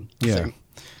again. Yeah.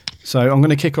 So I'm going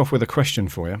to kick off with a question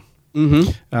for you.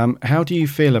 How do you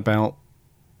feel about?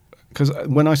 Because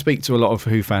when I speak to a lot of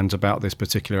Who fans about this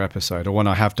particular episode, or when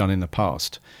I have done in the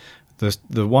past,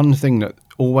 the one thing that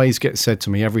always gets said to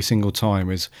me every single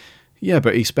time is, yeah,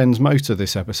 but he spends most of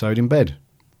this episode in bed.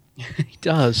 He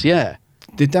does, yeah.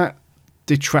 Did that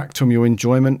detract from your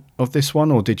enjoyment of this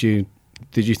one, or did you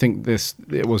think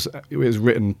it was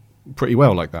written pretty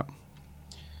well like that?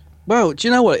 Well, do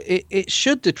you know what? It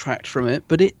should detract from it,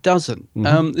 but it doesn't.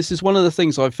 This is one of the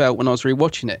things I felt when I was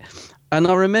rewatching it. And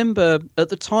I remember at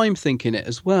the time thinking it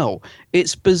as well.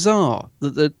 It's bizarre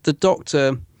that the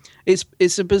Doctor...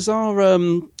 It's a bizarre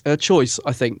choice,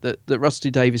 I think, that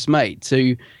Rusty Davies made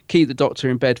to keep the Doctor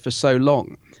in bed for so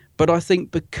long. But I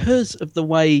think because of the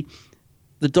way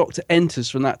the Doctor enters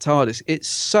from that TARDIS, it's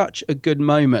such a good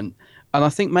moment. And I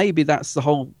think maybe that's the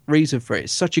whole reason for it.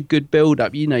 It's such a good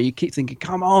build-up. You keep thinking,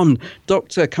 come on,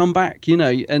 Doctor, come back,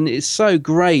 and it's so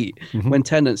great when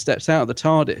Tennant steps out of the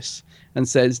TARDIS and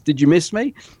says, did you miss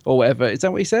me? Or whatever. Is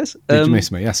that what he says? Did you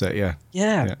miss me? That's it, yeah.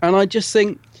 Yeah. And I just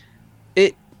think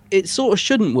it sort of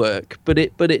shouldn't work, but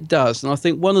it does. And I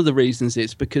think one of the reasons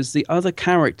is because the other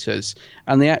characters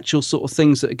and the actual sort of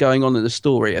things that are going on in the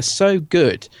story are so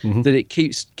good that it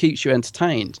keeps you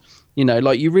entertained.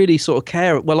 Like you really sort of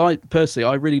care. Well,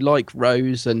 I really like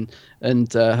Rose and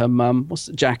her mum,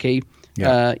 Jackie,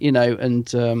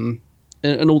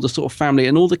 and all the sort of family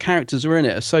and all the characters are in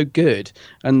it are so good,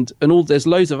 and there's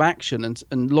loads of action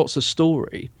and lots of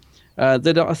story.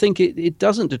 That I think it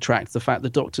doesn't detract the fact the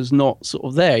Doctor's not sort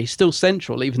of there. He's still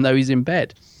central, even though he's in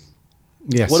bed.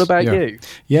 Yes. What about you?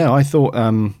 Yeah, I thought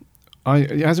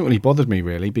it hasn't really bothered me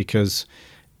really, because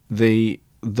the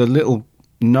little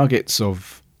nuggets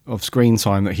of screen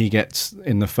time that he gets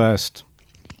in the first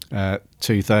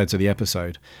 2/3 of the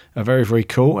episode are very, very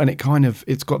cool, and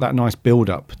it's got that nice build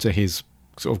up to his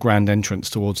sort of grand entrance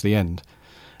towards the end.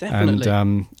 Definitely.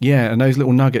 And and those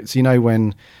little nuggets,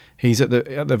 when he's at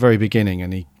the very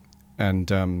beginning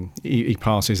and he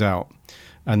passes out,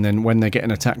 and then when they're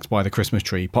getting attacked by the Christmas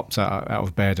tree, he pops out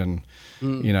of bed, and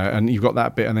and you've got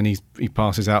that bit, and then he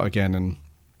passes out again, and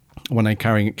when they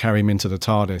carry him into the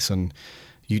TARDIS, and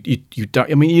you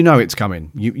don't, I mean, it's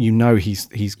coming,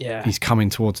 he's coming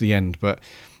towards the end, but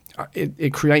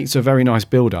it creates a very nice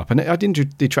build up, and it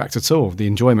didn't detract at all the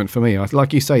enjoyment for me.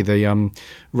 Like you say, the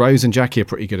Rose and Jackie are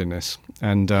pretty good in this,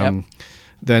 and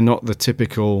they're not the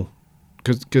typical,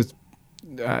 because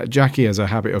Jackie has a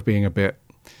habit of being a bit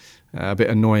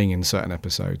annoying in certain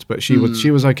episodes, but she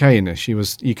was okay in this.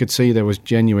 You could see there was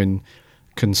genuine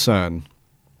concern.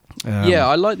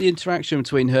 I like the interaction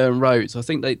between her and Rose. I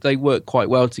think they work quite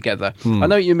well together. I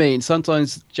know what you mean.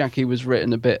 Sometimes Jackie was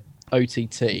written a bit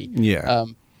OTT. Yeah.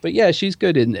 But yeah, she's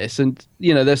good in this, and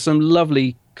there's some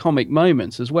lovely comic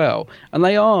moments as well, and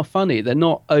they are funny. They're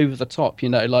not over the top,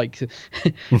 like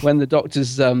when the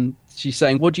Doctor's she's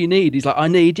saying, what do you need? He's like, I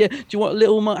need you. Do you want a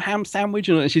little ham sandwich?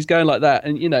 And she's going like that,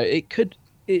 and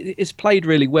it's played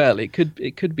really well. It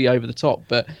could be over the top,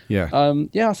 but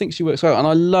I think she works well. And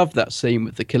I love that scene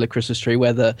with the killer Christmas tree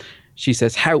where she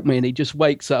says, help me, and he just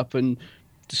wakes up and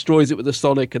destroys it with the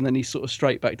sonic, and then he's sort of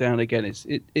straight back down again.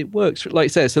 It works. Like I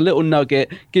say, it's a little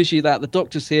nugget, gives you that the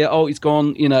Doctor's here, he's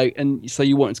gone, and so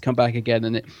you want him to come back again,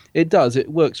 and it does. It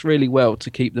works really well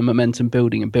to keep the momentum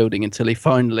building and building until he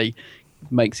finally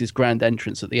makes his grand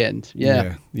entrance at the end.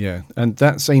 Yeah. And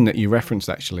that scene that you referenced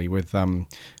actually with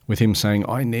him saying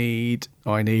I need,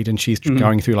 and she's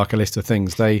going through like a list of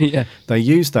things. They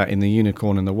use that in The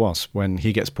Unicorn and the Wasp when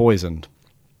he gets poisoned.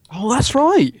 Oh, that's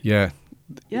right. Yeah,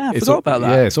 I forgot about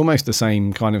that. Yeah, it's almost the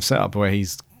same kind of setup where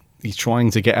he's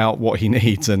trying to get out what he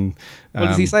needs. And what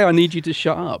does he say? I need you to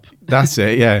shut up. That's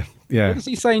it. Yeah. What does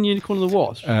he say in Unicorn and the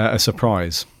Wasp? A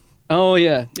surprise. Oh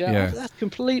yeah. I've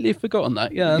completely forgotten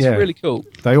that. Yeah, that's really cool.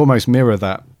 They almost mirror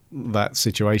that that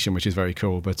situation, which is very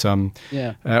cool. But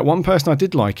Yeah. one person I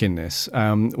did like in this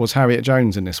was Harriet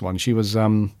Jones in this one. She was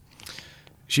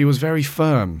very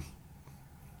firm.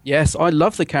 Yes, I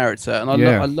love the character, and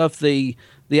I love the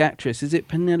actress. Is it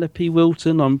Penelope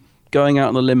Wilton? I'm going out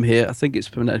on a limb here. I think it's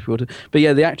Penelope Wilton. But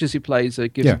yeah, the actress who plays her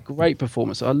gives a great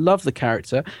performance. I love the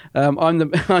character. I'm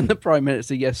the Prime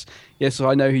Minister. Yes,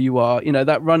 I know who you are. You know,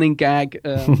 that running gag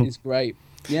is great.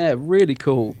 Yeah, really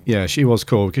cool. Yeah, she was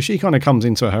cool because she kind of comes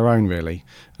into her own, really,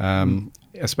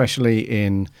 especially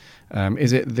in.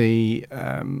 Is it the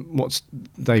what's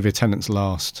David Tennant's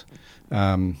last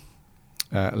two-parter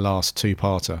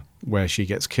where she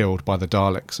gets killed by the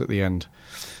Daleks at the end?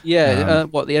 Yeah,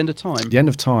 the end of time? The end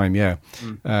of time, yeah.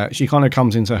 She kind of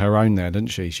comes into her own there, doesn't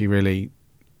she? She really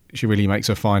makes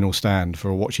a final stand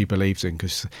for what she believes in,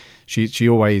 because she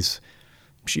always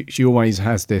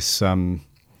has this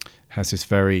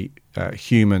very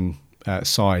human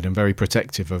side, and very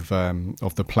protective of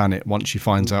the planet. Once she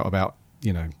finds out about,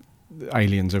 you know,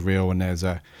 aliens are real and there's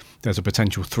a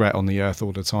potential threat on the Earth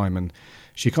all the time, and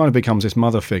she kind of becomes this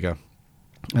mother figure.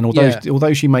 And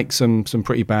although she makes some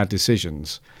pretty bad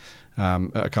decisions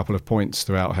at a couple of points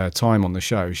throughout her time on the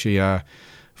show, she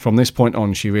from this point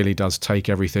on, she really does take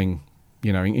everything,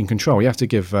 you know, in control. You have to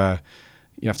give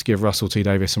Russell T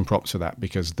Davies some props for that,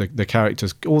 because the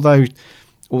characters, although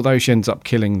she ends up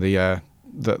killing the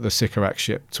Sycorax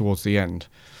ship towards the end,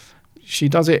 she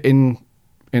does it in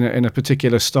a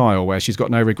particular style where she's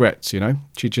got no regrets. You know,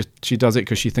 she does it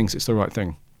because she thinks it's the right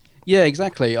thing. Yeah,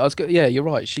 exactly. Yeah, you're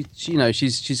right.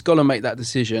 She's got to make that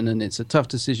decision, and it's a tough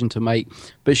decision to make.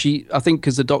 But I think,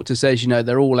 because the Doctor says, you know,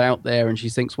 they're all out there, and she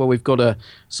thinks, well, we've got to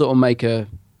sort of make a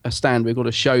stand. We've got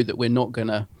to show that we're not going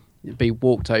to be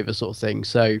walked over, sort of thing.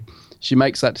 So she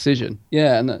makes that decision.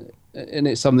 Yeah, and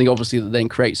it's something obviously that then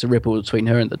creates a ripple between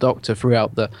her and the Doctor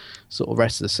throughout the sort of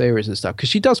rest of the series and stuff. Because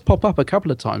she does pop up a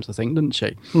couple of times, I think, doesn't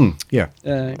she? Yeah.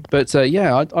 I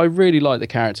really like the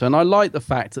character, and I like the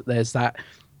fact that there's that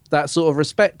sort of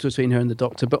respect between her and the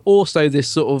Doctor, but also this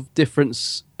sort of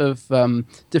difference of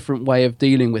different way of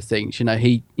dealing with things. You know,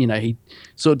 he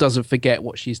sort of doesn't forget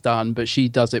what she's done, but she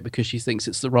does it because she thinks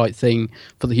it's the right thing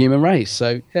for the human race.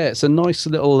 So yeah, it's a nice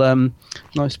little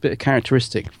nice bit of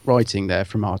characteristic writing there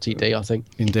from RTD, I think.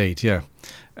 Indeed, yeah.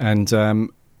 And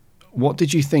what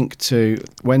did you think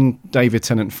when David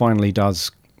Tennant finally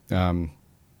does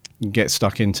get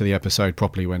stuck into the episode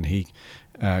properly, when he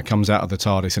comes out of the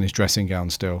TARDIS in his dressing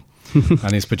gown still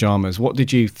and his pajamas? What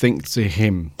did you think to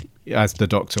him as the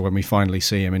Doctor when we finally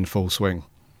see him in full swing?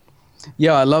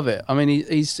 Yeah, I love it. I mean,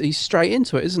 he's straight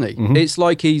into it, isn't he? Mm-hmm. It's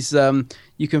like he's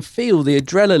you can feel the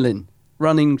adrenaline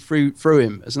running through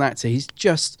him as an actor. He's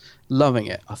just loving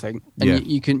it, I think. And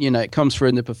you can, it comes through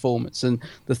in the performance. And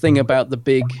the thing about the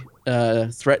big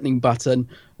threatening button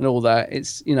and all that,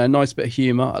 it's, a nice bit of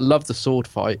humour. I love the sword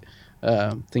fight.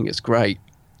 I think it's great,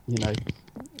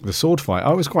 The sword fight,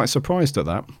 I was quite surprised at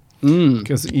that,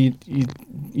 because you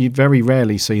very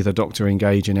rarely see the Doctor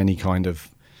engage in any kind of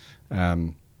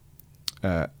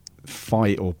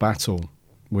fight or battle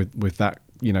with that,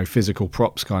 physical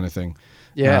props kind of thing.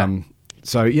 Yeah.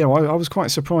 I was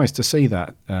quite surprised to see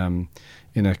that in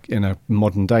a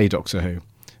modern day Doctor Who,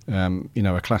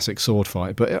 a classic sword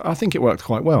fight. But I think it worked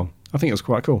quite well. I think it was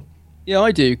quite cool. Yeah,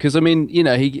 I do, because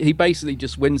he basically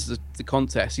just wins the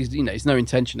contest. He's no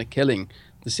intention of killing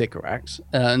the Sycorax,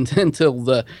 and until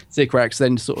the Sycorax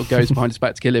then sort of goes behind his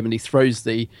back to kill him, and he throws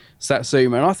the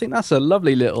Satsuma. And I think that's a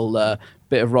lovely little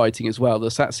bit of writing as well. The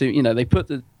Satsuma, they put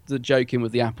the joke in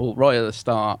with the apple right at the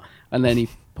start, and then he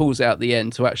pulls it out at the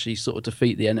end to actually sort of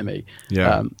defeat the enemy.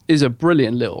 Yeah, is a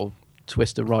brilliant little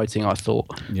twist of writing, I thought.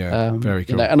 Yeah, very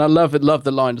cool. And I love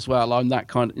the line as well. I'm that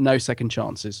kind, no second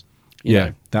chances.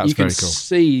 That's very cool. You can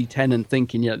see Tennant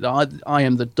thinking, I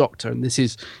am the Doctor, and this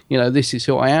is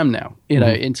who I am now.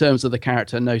 In terms of the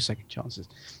character, no second chances.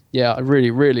 Yeah, I really,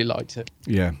 really liked it.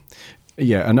 Yeah,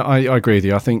 and I agree with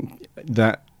you. I think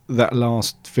that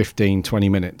last 15-20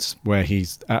 minutes where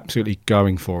he's absolutely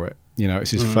going for it.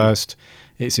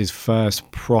 It's his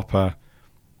first proper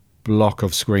block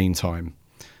of screen time.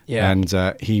 Yeah, and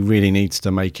he really needs to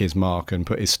make his mark and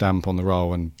put his stamp on the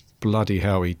role. And bloody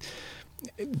hell, he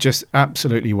just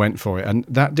absolutely went for it, and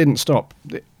that didn't stop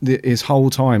his whole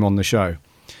time on the show.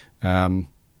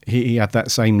 He had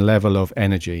that same level of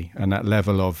energy and that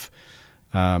level of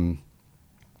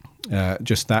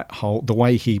just the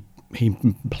way he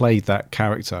played that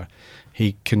character.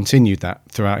 He continued that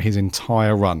throughout his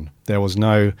entire run. There was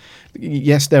not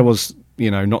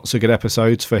so good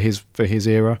episodes for his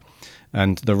era,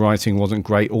 and the writing wasn't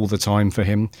great all the time for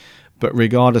him. But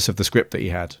regardless of the script that he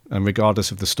had, and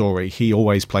regardless of the story, he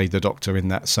always played the Doctor in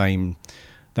that same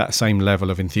that same level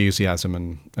of enthusiasm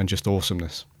and just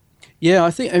awesomeness. Yeah,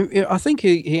 I think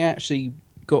he actually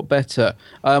got better.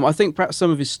 I think perhaps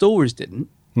some of his stories didn't.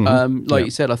 Like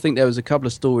you said, I think there was a couple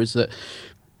of stories that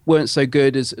weren't so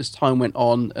good as time went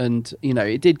on, and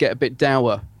it did get a bit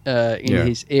dour in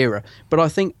his era. But I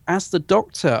think as the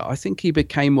Doctor, I think he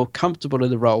became more comfortable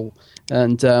in the role,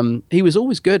 and he was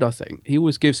always good. I think he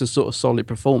always gives a sort of solid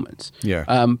performance.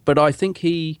 But I think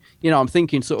I'm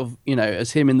thinking sort of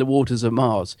as him in The Waters of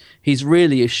Mars, he's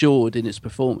really assured in his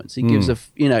performance. He gives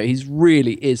he's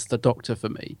really is the Doctor for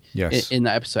me. In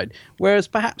that episode. Whereas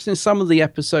perhaps in some of the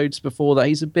episodes before that,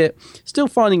 he's a bit still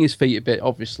finding his feet a bit,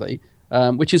 obviously.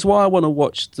 Which is why I want to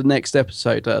watch the next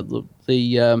episode, the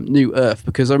New Earth,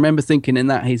 because I remember thinking in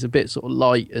that he's a bit sort of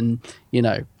light and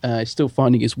still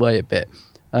finding his way a bit.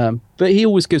 But he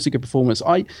always gives a good performance.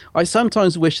 I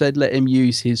sometimes wish they'd let him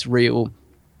use his real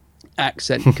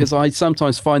accent, because I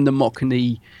sometimes find the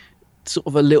Mockney sort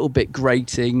of a little bit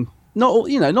grating.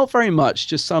 Not very much.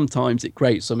 Just sometimes it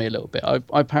grates on me a little bit.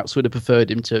 I perhaps would have preferred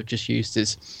him to have just used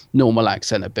his normal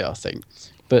accent a bit, I think.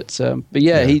 But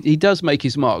yeah, he does make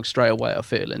his mark straight away, I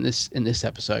feel, in this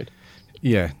episode.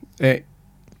 Yeah,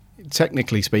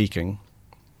 technically speaking,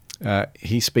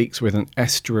 he speaks with an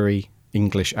estuary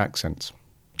English accent.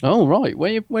 Oh right,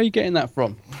 where are you getting that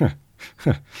from?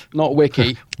 Not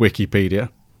Wiki. Wikipedia.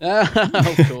 Of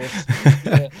course.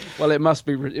 Yeah. Well, it must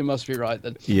be right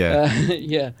then.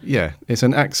 Yeah. It's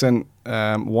an accent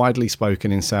widely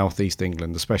spoken in southeast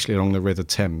England, especially along the River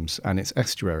Thames and its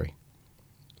estuary.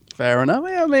 Fair enough.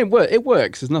 I mean, it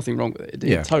works. There's nothing wrong with it.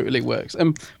 It totally works.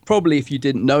 And probably if you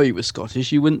didn't know he was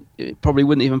Scottish, it probably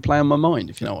wouldn't even play on my mind,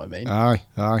 if you know what I mean. Aye.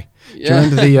 Yeah.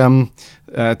 Do you remember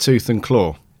the Tooth and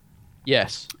Claw?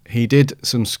 Yes. He did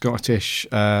some Scottish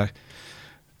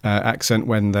accent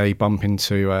when they bump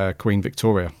into Queen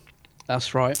Victoria.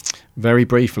 That's right. Very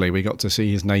briefly, we got to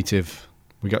see his native.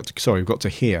 We got to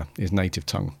hear his native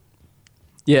tongue.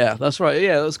 Yeah, that's right.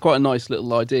 Yeah, that's quite a nice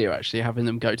little idea, actually, having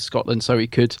them go to Scotland so he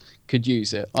could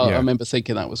use it. I remember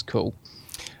thinking that was cool.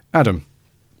 Adam.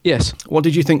 Yes. What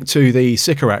did you think to the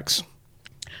Sycorax?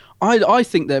 I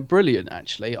think they're brilliant,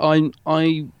 actually. I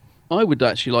would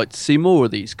actually like to see more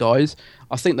of these guys.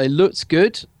 I think they looked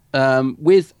good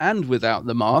with and without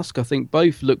the mask. I think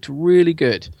both looked really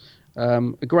good. A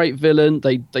great villain.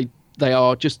 They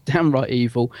are just downright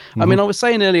evil. Mm-hmm. I mean, I was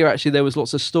saying earlier, actually, there was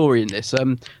lots of story in this.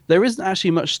 There isn't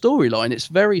actually much storyline. It's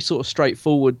very sort of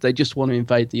straightforward. They just want to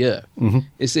invade the Earth. Mm-hmm.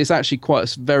 It's actually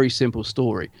quite a very simple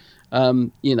story.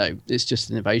 It's just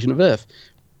an invasion of Earth.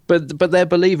 But they're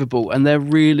believable and they're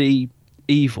really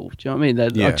evil. Do you know what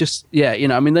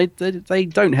I mean? They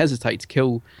don't hesitate to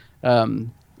kill,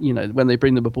 when they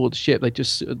bring them aboard the ship.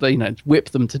 They whip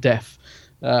them to death.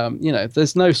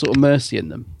 There's no sort of mercy in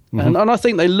them. Mm-hmm. And I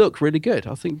think they look really good.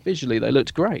 I think visually they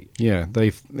looked great. Yeah,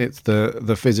 it's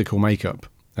the physical makeup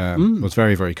was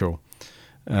very, very cool.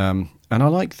 And I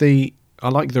like the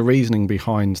reasoning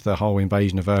behind the whole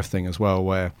invasion of Earth thing as well,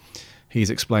 where he's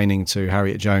explaining to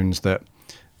Harriet Jones that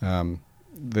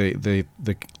the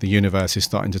universe is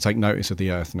starting to take notice of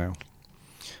the Earth now.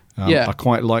 I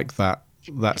quite like that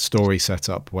story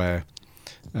setup where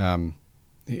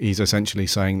he's essentially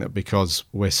saying that because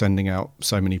we're sending out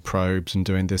so many probes and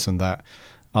doing this and that,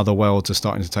 other worlds are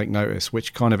starting to take notice,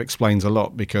 which kind of explains a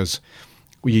lot, because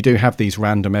you do have these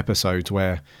random episodes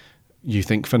where you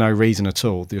think for no reason at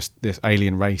all this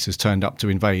alien race has turned up to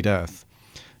invade Earth.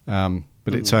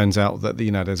 But it turns out that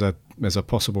there's a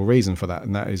possible reason for that,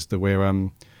 and that is that we're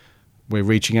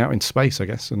reaching out into space, I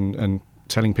guess, and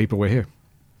telling people we're here.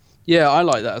 Yeah, I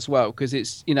like that as well, because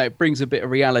it's it brings a bit of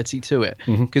reality to it.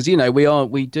 Because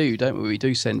we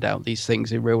do send out these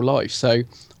things in real life, so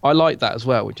I like that as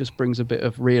well. It just brings a bit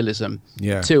of realism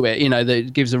to it. That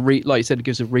it gives like you said, it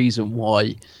gives a reason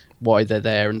why they're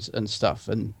there and stuff.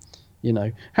 And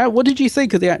what did you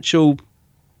think of the actual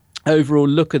overall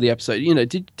look of the episode?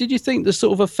 Did you think the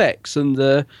sort of effects and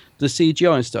the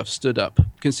CGI and stuff stood up,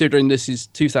 considering this is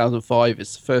 2005,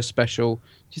 it's the first special? Do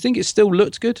you think it still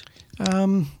looked good?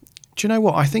 Do you know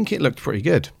what? I think it looked pretty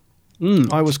good.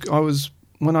 I was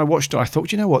when I watched it, I thought,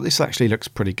 this actually looks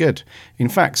pretty good. In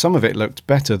fact, some of it looked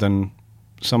better than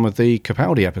some of the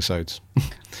Capaldi episodes.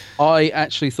 I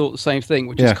actually thought the same thing,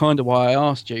 which is kind of why I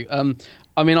asked you.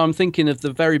 I'm thinking of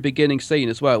the very beginning scene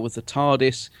as well, with the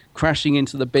TARDIS crashing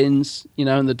into the bins,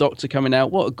 and the Doctor coming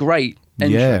out. What a great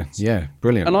entrance. Yeah,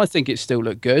 brilliant. And I think it still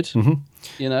looked good.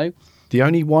 Mm-hmm. The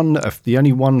only one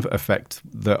effect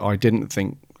that I didn't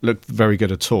think looked very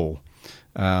good at all,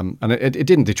 and it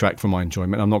didn't detract from my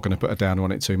enjoyment. I'm not going to put a down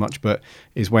on it too much, but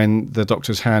is when the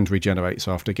Doctor's hand regenerates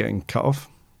after getting cut off.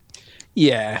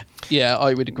 Yeah,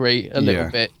 I would agree a little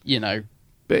bit.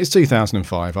 But it's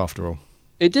 2005 after all.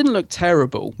 It didn't look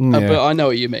terrible, Yeah. but I know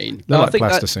what you mean. They're I like think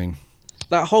plasticine.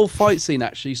 that whole fight scene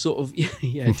actually sort of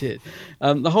yeah, it did.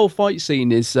 The whole fight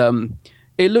scene is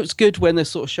it looks good when they're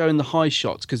sort of showing the high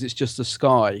shots because it's just the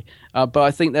sky. But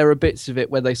I think there are bits of it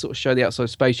where they sort of show the outside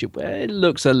spaceship where it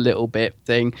looks a little bit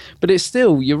thing. But it's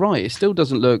still, you're right, it still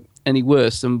doesn't look any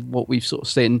worse than what we've sort of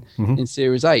seen in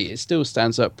Series 8. It still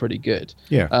stands up pretty good.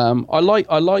 Yeah. I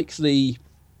like the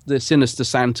Sinister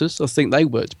Santas. I think they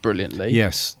worked brilliantly.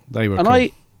 Yes, they were And cool.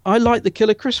 I like the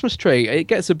Killer Christmas Tree. It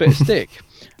gets a bit of stick.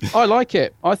 I like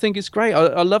it. I think it's great.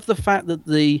 I love the fact that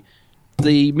the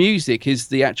music is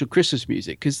the actual Christmas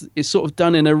music because it's sort of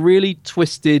done in a really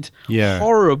twisted,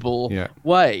 horrible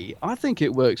way. I think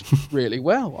it works really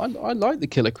well. I like the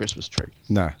Killer Christmas Tree.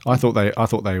 No, I thought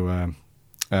they were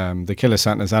the Killer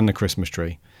Santas and the Christmas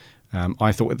tree.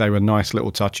 I thought they were nice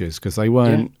little touches because they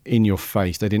weren't in your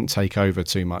face. They didn't take over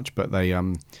too much, but they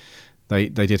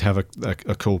did have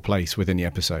a cool place within the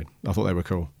episode. I thought they were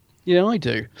cool. Yeah, I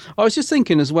do. I was just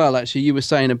thinking as well, actually, you were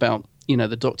saying about,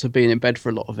 the Doctor being in bed for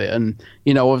a lot of it. And,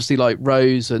 obviously like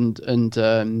Rose and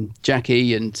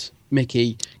Jackie and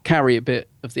Mickey carry a bit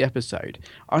of the episode.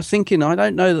 I was thinking, I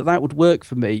don't know that would work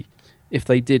for me if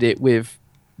they did it with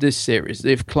this series.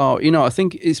 If Clara, I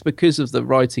think it's because of the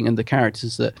writing and the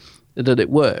characters that it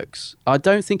works. I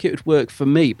don't think it would work for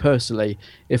me personally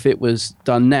if it was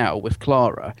done now with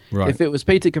Clara. Right. If it was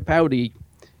Peter Capaldi,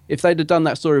 if they'd have done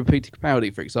that story with Peter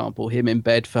Capaldi, for example, him in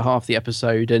bed for half the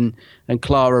episode and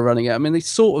Clara running out. I mean, they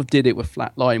sort of did it with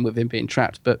Flatline with him being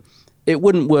trapped, but it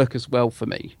wouldn't work as well for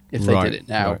me if they did it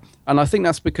now. Right. And I think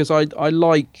that's because I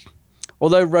like,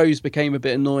 although Rose became a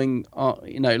bit annoying,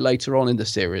 later on in the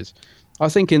series, I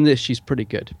think in this she's pretty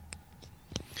good.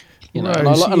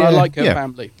 Rose, and I like her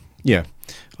family. Yeah,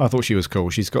 I thought she was cool.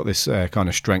 She's got this kind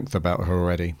of strength about her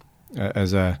already.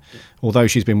 Although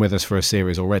she's been with us for a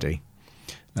series already,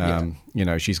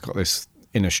 she's got this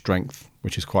inner strength,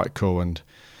 which is quite cool. And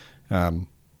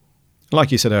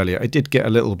like you said earlier, it did get a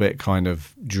little bit kind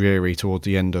of dreary toward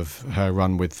the end of her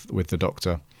run with the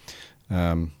Doctor.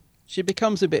 She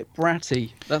becomes a bit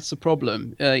bratty. That's the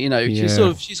problem.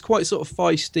 She's quite sort of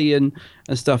feisty and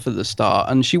stuff at the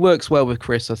start, and she works well with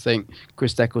Chris. I think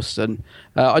Chris Eccleston.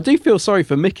 I do feel sorry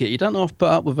for Mickey. He don't have to put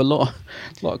up with a lot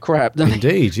of crap.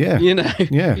 Indeed, yeah.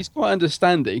 He's quite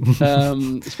understanding.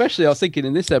 Especially, I was thinking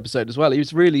in this episode as well. He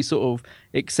was really sort of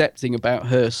accepting about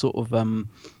her sort of.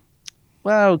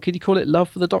 Well, could you call it love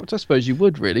for the Doctor? I suppose you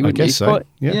would, really, wouldn't you? I guess so.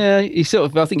 Yeah, he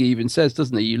sort of. I think he even says,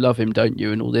 doesn't he? You love him, don't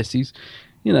you? And all this. He's.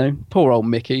 Poor old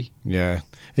Mickey. Yeah,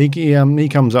 he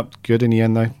comes up good in the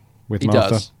end though with Martha.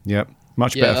 Does. Yep,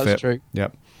 much better fit. That's true.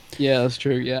 Yep. Yeah, that's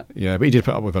true. Yeah. Yeah, but he did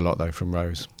put up with a lot though from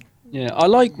Rose. Yeah, I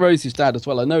like Rose's dad as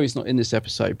well. I know he's not in this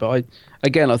episode, but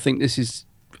I think this is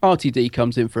RTD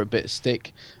comes in for a bit of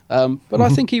stick, but I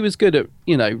think he was good at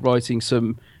writing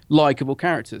some likable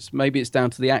characters. Maybe it's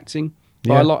down to the acting.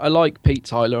 But I like Pete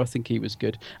Tyler. I think he was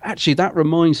good. Actually, that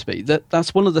reminds me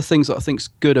that's one of the things that I think's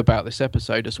good about this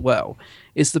episode as well,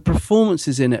 is the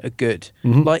performances in it are good.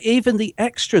 Like even the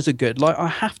extras are good. Like I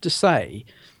have to say,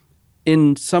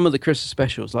 in some of the Christmas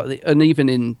specials, and even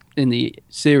in the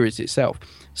series itself,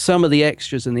 some of the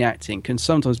extras and the acting can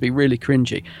sometimes be really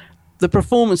cringy. The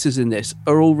performances in this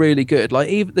are all really good.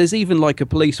 Like there's even like a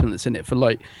policeman that's in it for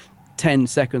like 10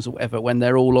 seconds or whatever when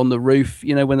they're all on the roof.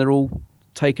 When they're all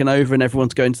taken over and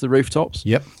everyone's going to the rooftops.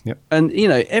 Yep. And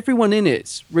everyone in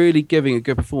it's really giving a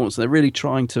good performance. They're really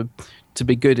trying to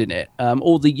be good in it.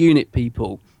 All the unit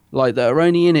people that are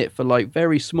only in it for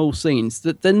very small scenes,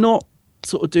 that they're not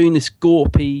sort of doing this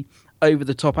gawpy over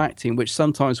the top acting, which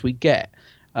sometimes we get.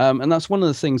 And that's one of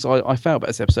the things I felt about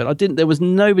this episode. There was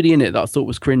nobody in it that I thought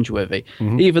was cringeworthy.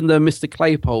 Even the Mr.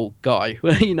 Claypole guy,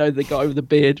 the guy with the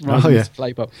beard, Mr.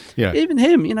 Claypole. Yeah. Even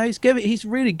him, he's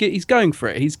really good. He's going for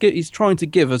it. He's trying to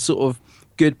give a sort of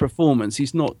good performance.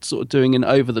 He's not sort of doing an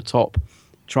over the top,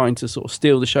 trying to sort of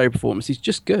steal the show performance. He's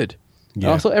just good.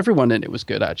 Yeah. I thought everyone in it was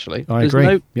good, actually. I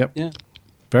agree. Yep. Yeah.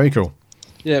 Very cool.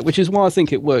 Yeah, which is why I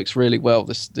think it works really well.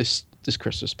 This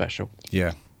Christmas special.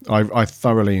 Yeah, I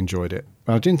thoroughly enjoyed it.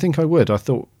 I didn't think I would. I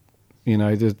thought,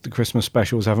 the Christmas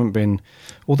specials haven't been,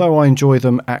 although I enjoy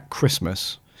them at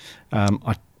Christmas,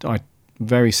 I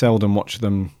very seldom watch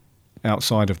them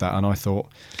outside of that. And I thought,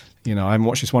 I haven't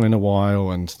watched this one in a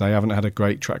while and they haven't had a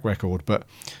great track record, but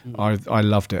I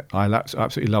loved it. I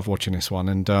absolutely love watching this one.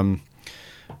 And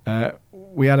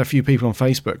we had a few people on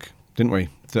Facebook, didn't we,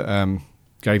 that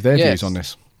gave their views on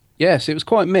this. Yes, it was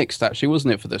quite mixed, actually,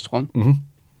 wasn't it, for this one?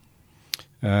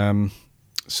 Mm-hmm.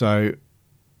 So,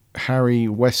 Harry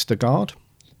Westergaard.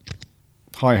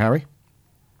 Hi, Harry.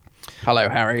 Hello,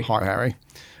 Harry. Hi, Harry.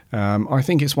 I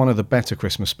think it's one of the better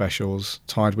Christmas specials,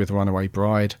 tied with Runaway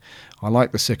Bride. I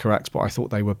like the Sycorax, but I thought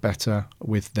they were better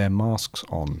with their masks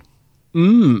on.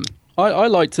 I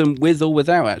liked them with or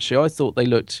without, actually. I thought they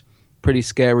looked pretty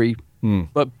scary,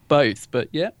 but both. But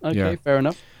yeah, okay, fair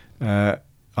enough.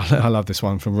 I love this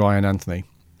one from Ryan Anthony.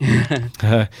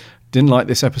 Didn't like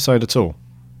this episode at all.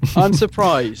 I'm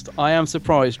surprised. I am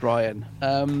surprised, Ryan.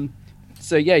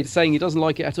 So yeah, he's saying he doesn't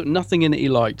like it at all. Nothing in it he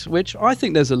liked, which I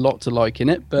think there's a lot to like in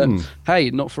it. But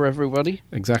hey, not for everybody.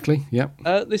 Exactly.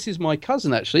 Yep. This is my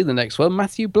cousin, actually. The next one,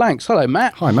 Matthew Blanks. Hello,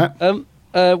 Matt. Hi, Matt.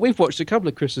 We've watched a couple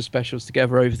of Christmas specials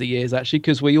together over the years, actually,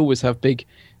 because we always have big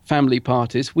family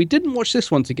parties. We didn't watch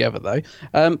this one together, though.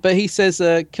 But he says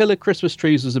Killer Christmas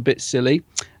Trees was a bit silly,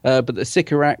 but the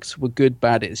Sycorax were good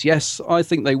baddies. Yes, I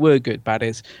think they were good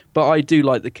baddies, but I do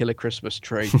like the Killer Christmas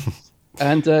Tree.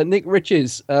 And Nick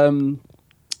Riches,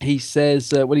 he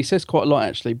says, well, he says quite a lot,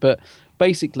 actually, but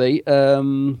basically, let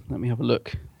me have a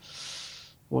look.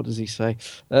 What does he say?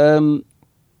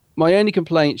 My only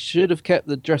complaint, should have kept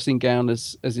the dressing gown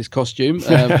as his costume.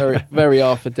 Very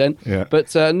Arthur Dent. Yeah.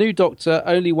 But new Doctor,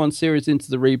 only one series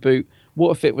into the reboot.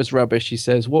 What if it was rubbish, he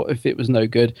says. What if it was no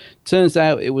good? Turns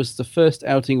out it was the first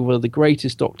outing of one of the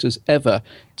greatest Doctors ever,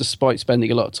 despite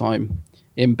spending a lot of time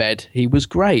in bed. He was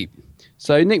great.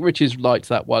 So Nick Riches liked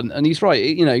that one. And he's right.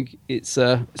 It's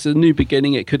a new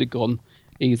beginning. It could have gone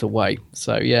either way.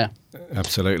 So, yeah.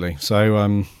 Absolutely.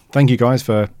 So thank you guys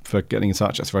for getting in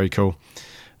touch. That's very cool.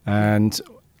 And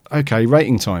okay,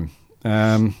 rating time.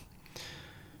 What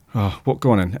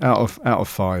go on then? Out of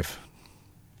 5.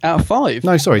 Out of 5?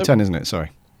 No, sorry, 10, isn't it?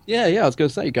 Sorry. Yeah. I was going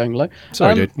to say you're going low.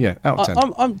 Sorry, dude. Yeah, out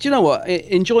of 10. Do you know what?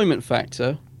 Enjoyment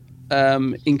factor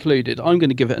included. I'm going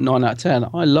to give it a 9 out of 10.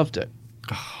 I loved it.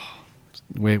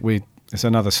 It's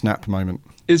another snap moment.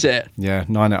 Is it? Yeah,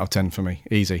 9 out of 10 for me.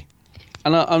 Easy.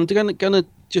 And I'm going to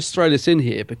just throw this in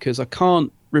here because I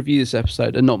can't review this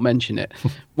episode and not mention it.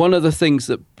 One of the things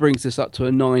that brings this up to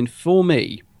a 9 for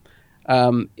me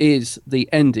is the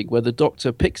ending where the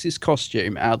Doctor picks his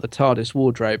costume out of the TARDIS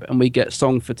wardrobe and we get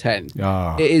Song for 10.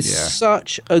 It is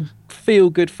such a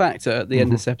feel-good factor at the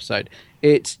end of this episode.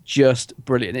 It's just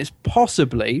brilliant. It's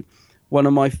possibly one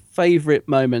of my favourite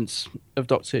moments of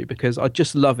Doctor Who because I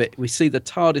just love it. We see the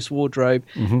TARDIS wardrobe.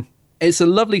 It's a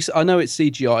lovely... I know it's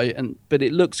CGI, but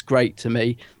it looks great to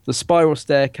me. The spiral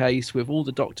staircase with all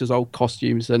the Doctor's old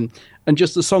costumes and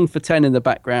just the Song for 10 in the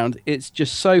background. It's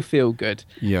just so feel-good.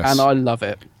 Yes. And I love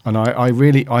it. And I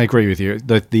really agree with you.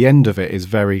 The end of it is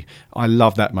very... I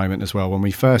love that moment as well. When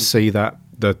we first see that,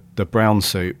 the brown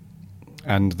suit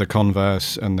and the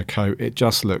Converse and the coat, it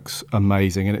just looks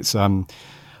amazing. And it's...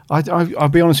 I'll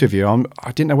be honest with you.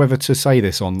 I didn't know whether to say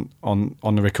this on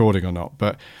the recording or not,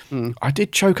 but I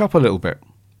did choke up a little bit.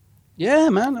 Yeah,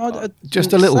 man.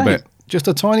 Just a little bit, just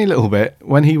a tiny little bit.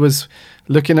 When he was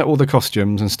looking at all the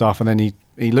costumes and stuff, and then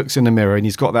he looks in the mirror and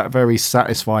he's got that very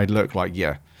satisfied look, like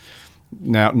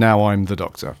now I'm the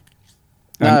Doctor.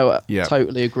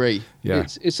 Totally agree. Yeah.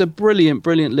 It's a brilliant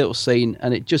little scene,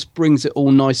 and it just brings it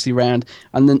all nicely round.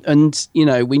 And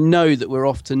we know that we're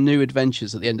off to new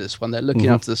adventures at the end of this one. They're looking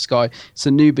up to the sky. It's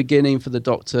a new beginning for the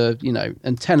Doctor,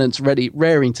 and Tennant's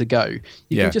raring to go.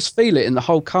 You can just feel it in the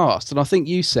whole cast. And I think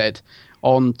you said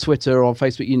on Twitter or on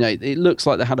Facebook, it looks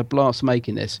like they had a blast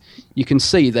making this. You can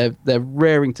see they're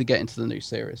raring to get into the new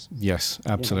series. Yes,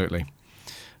 absolutely.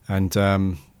 And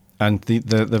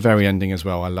the very ending as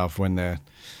well. I love when they're.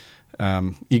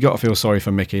 You got to feel sorry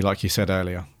for Mickey, like you said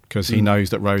earlier, because he knows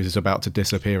that Rose is about to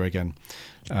disappear again.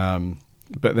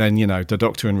 But then, the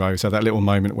Doctor and Rose have that little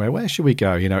moment where should we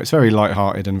go? It's very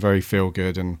lighthearted and very feel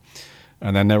good, and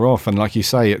then they're off. And like you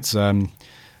say, it's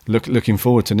looking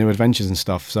forward to new adventures and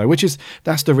stuff. So,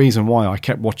 that's the reason why I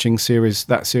kept watching series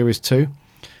 2.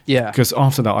 Yeah. Because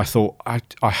after that, I thought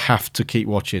I have to keep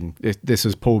watching. This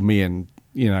has pulled me in,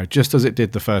 just as it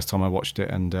did the first time I watched it,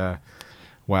 and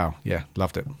wow, yeah,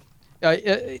 loved it.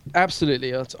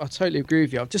 Absolutely, I totally agree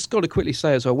with you. I've just got to quickly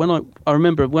say as well, I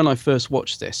remember when I first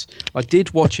watched this, I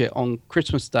did watch it on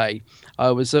Christmas Day.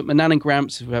 I was at my nan and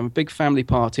Gramps, we were having a big family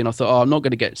party, and I thought, I'm not going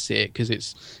to get to see it because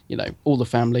it's, all the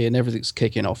family and everything's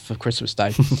kicking off for Christmas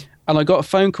Day. And I got a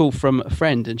phone call from a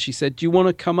friend, and she said, do you want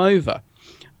to come over?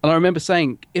 And I remember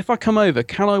saying, if I come over,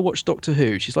 can I watch Doctor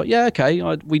Who? She's like, yeah, okay,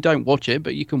 we don't watch it,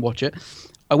 but you can watch it.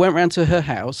 I went round to her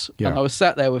house, and I was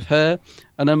sat there with her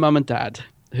and her mum and dad,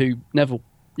 who never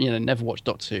watched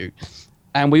Doctor Who.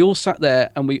 And we all sat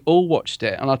there and we all watched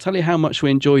it. And I'll tell you how much we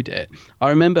enjoyed it. I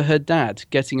remember her dad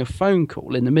getting a phone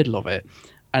call in the middle of it.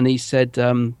 And he said,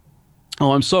 oh,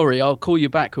 I'm sorry, I'll call you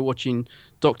back. We're watching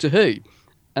Doctor Who.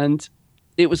 And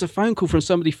it was a phone call from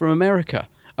somebody from America.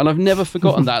 And I've never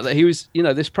forgotten that he was,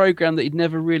 this program that he'd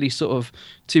never really sort of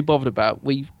too bothered about.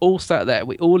 We all sat there,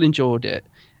 we all enjoyed it.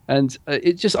 And I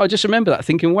just remember that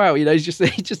thinking, wow, he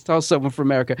just tells someone from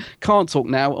America, can't talk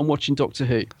now, I'm watching Doctor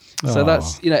Who. So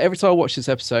that's, every time I watch this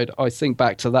episode, I think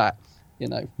back to that,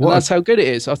 and that's how good it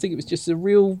is. I think it was just a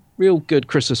real good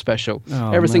Christmas special.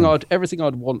 Everything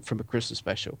I'd want from a Christmas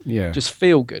special. Yeah. Just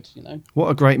feel good, What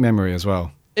a great memory as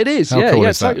well. It is. How cool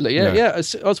is that? Totally. Yeah.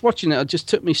 I was watching it. It just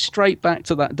took me straight back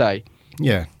to that day.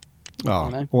 Yeah.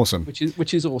 Oh, awesome.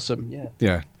 Which is awesome. Yeah.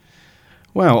 Yeah.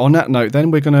 Well, on that note, then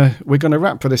we're gonna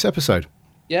wrap for this episode.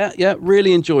 Yeah.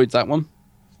 Really enjoyed that one.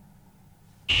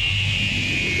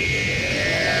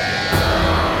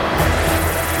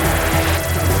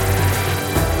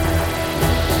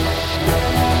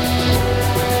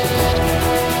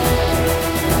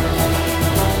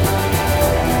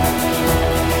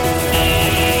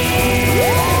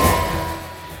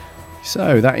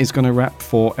 So that is going to wrap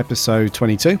for episode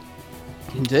 22.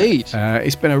 Indeed.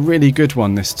 It's been a really good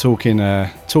one, this talking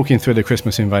through the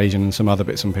Christmas Invasion and some other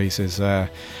bits and pieces.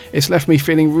 It's left me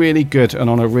feeling really good and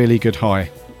on a really good high.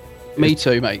 Me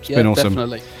too, mate. It's been awesome.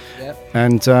 Definitely. Yeah.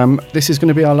 And this is going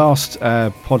to be our last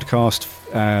podcast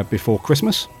before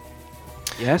Christmas.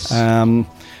 Yes.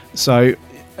 So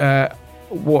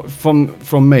what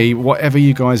from me, whatever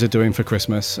you guys are doing for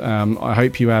Christmas, I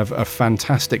hope you have a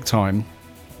fantastic time.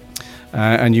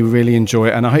 And you really enjoy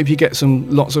it, and I hope you get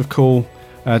lots of cool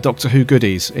Doctor Who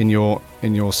goodies in your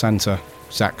Santa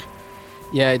sack.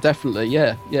 Yeah, definitely.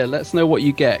 Yeah. Let us know what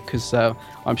you get, because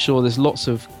I'm sure there's lots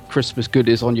of Christmas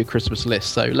goodies on your Christmas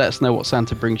list. So let us know what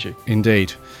Santa brings you.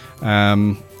 Indeed.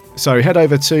 So head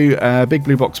over to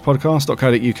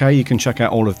bigblueboxpodcast.co.uk. You can check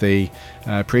out all of the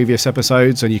previous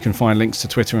episodes, and you can find links to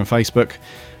Twitter and Facebook.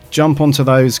 Jump onto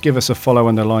those, give us a follow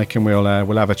and a like, and we'll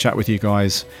have a chat with you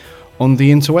guys on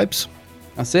the interwebs.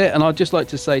 That's it. And I'd just like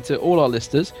to say to all our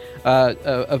listeners,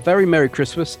 a very Merry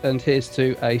Christmas, and here's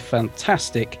to a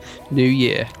fantastic New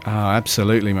Year.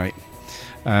 Absolutely, mate.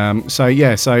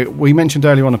 So we mentioned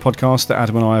earlier on the podcast that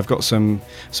Adam and I have got some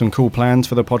cool plans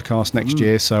for the podcast next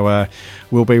year. So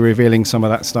we'll be revealing some of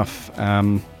that stuff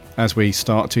as we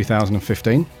start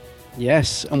 2015.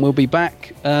 Yes, and we'll be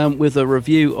back with a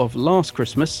review of Last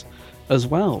Christmas as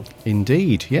well.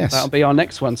 Indeed, yes. That'll be our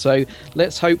next one. So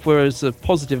let's hope we're as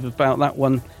positive about that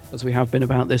one as we have been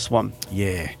about this one.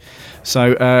 Yeah.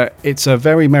 So it's a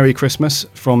very Merry Christmas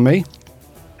from me.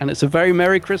 And it's a very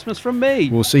Merry Christmas from me.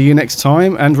 We'll see you next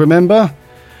time. And remember,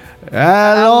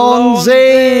 Allons-y!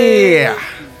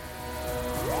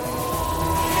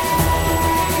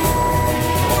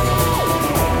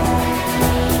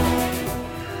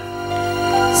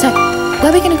 So,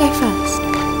 where are we going to go first?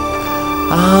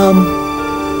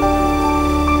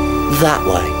 That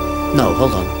way. No,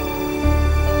 hold on.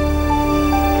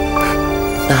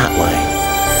 That way.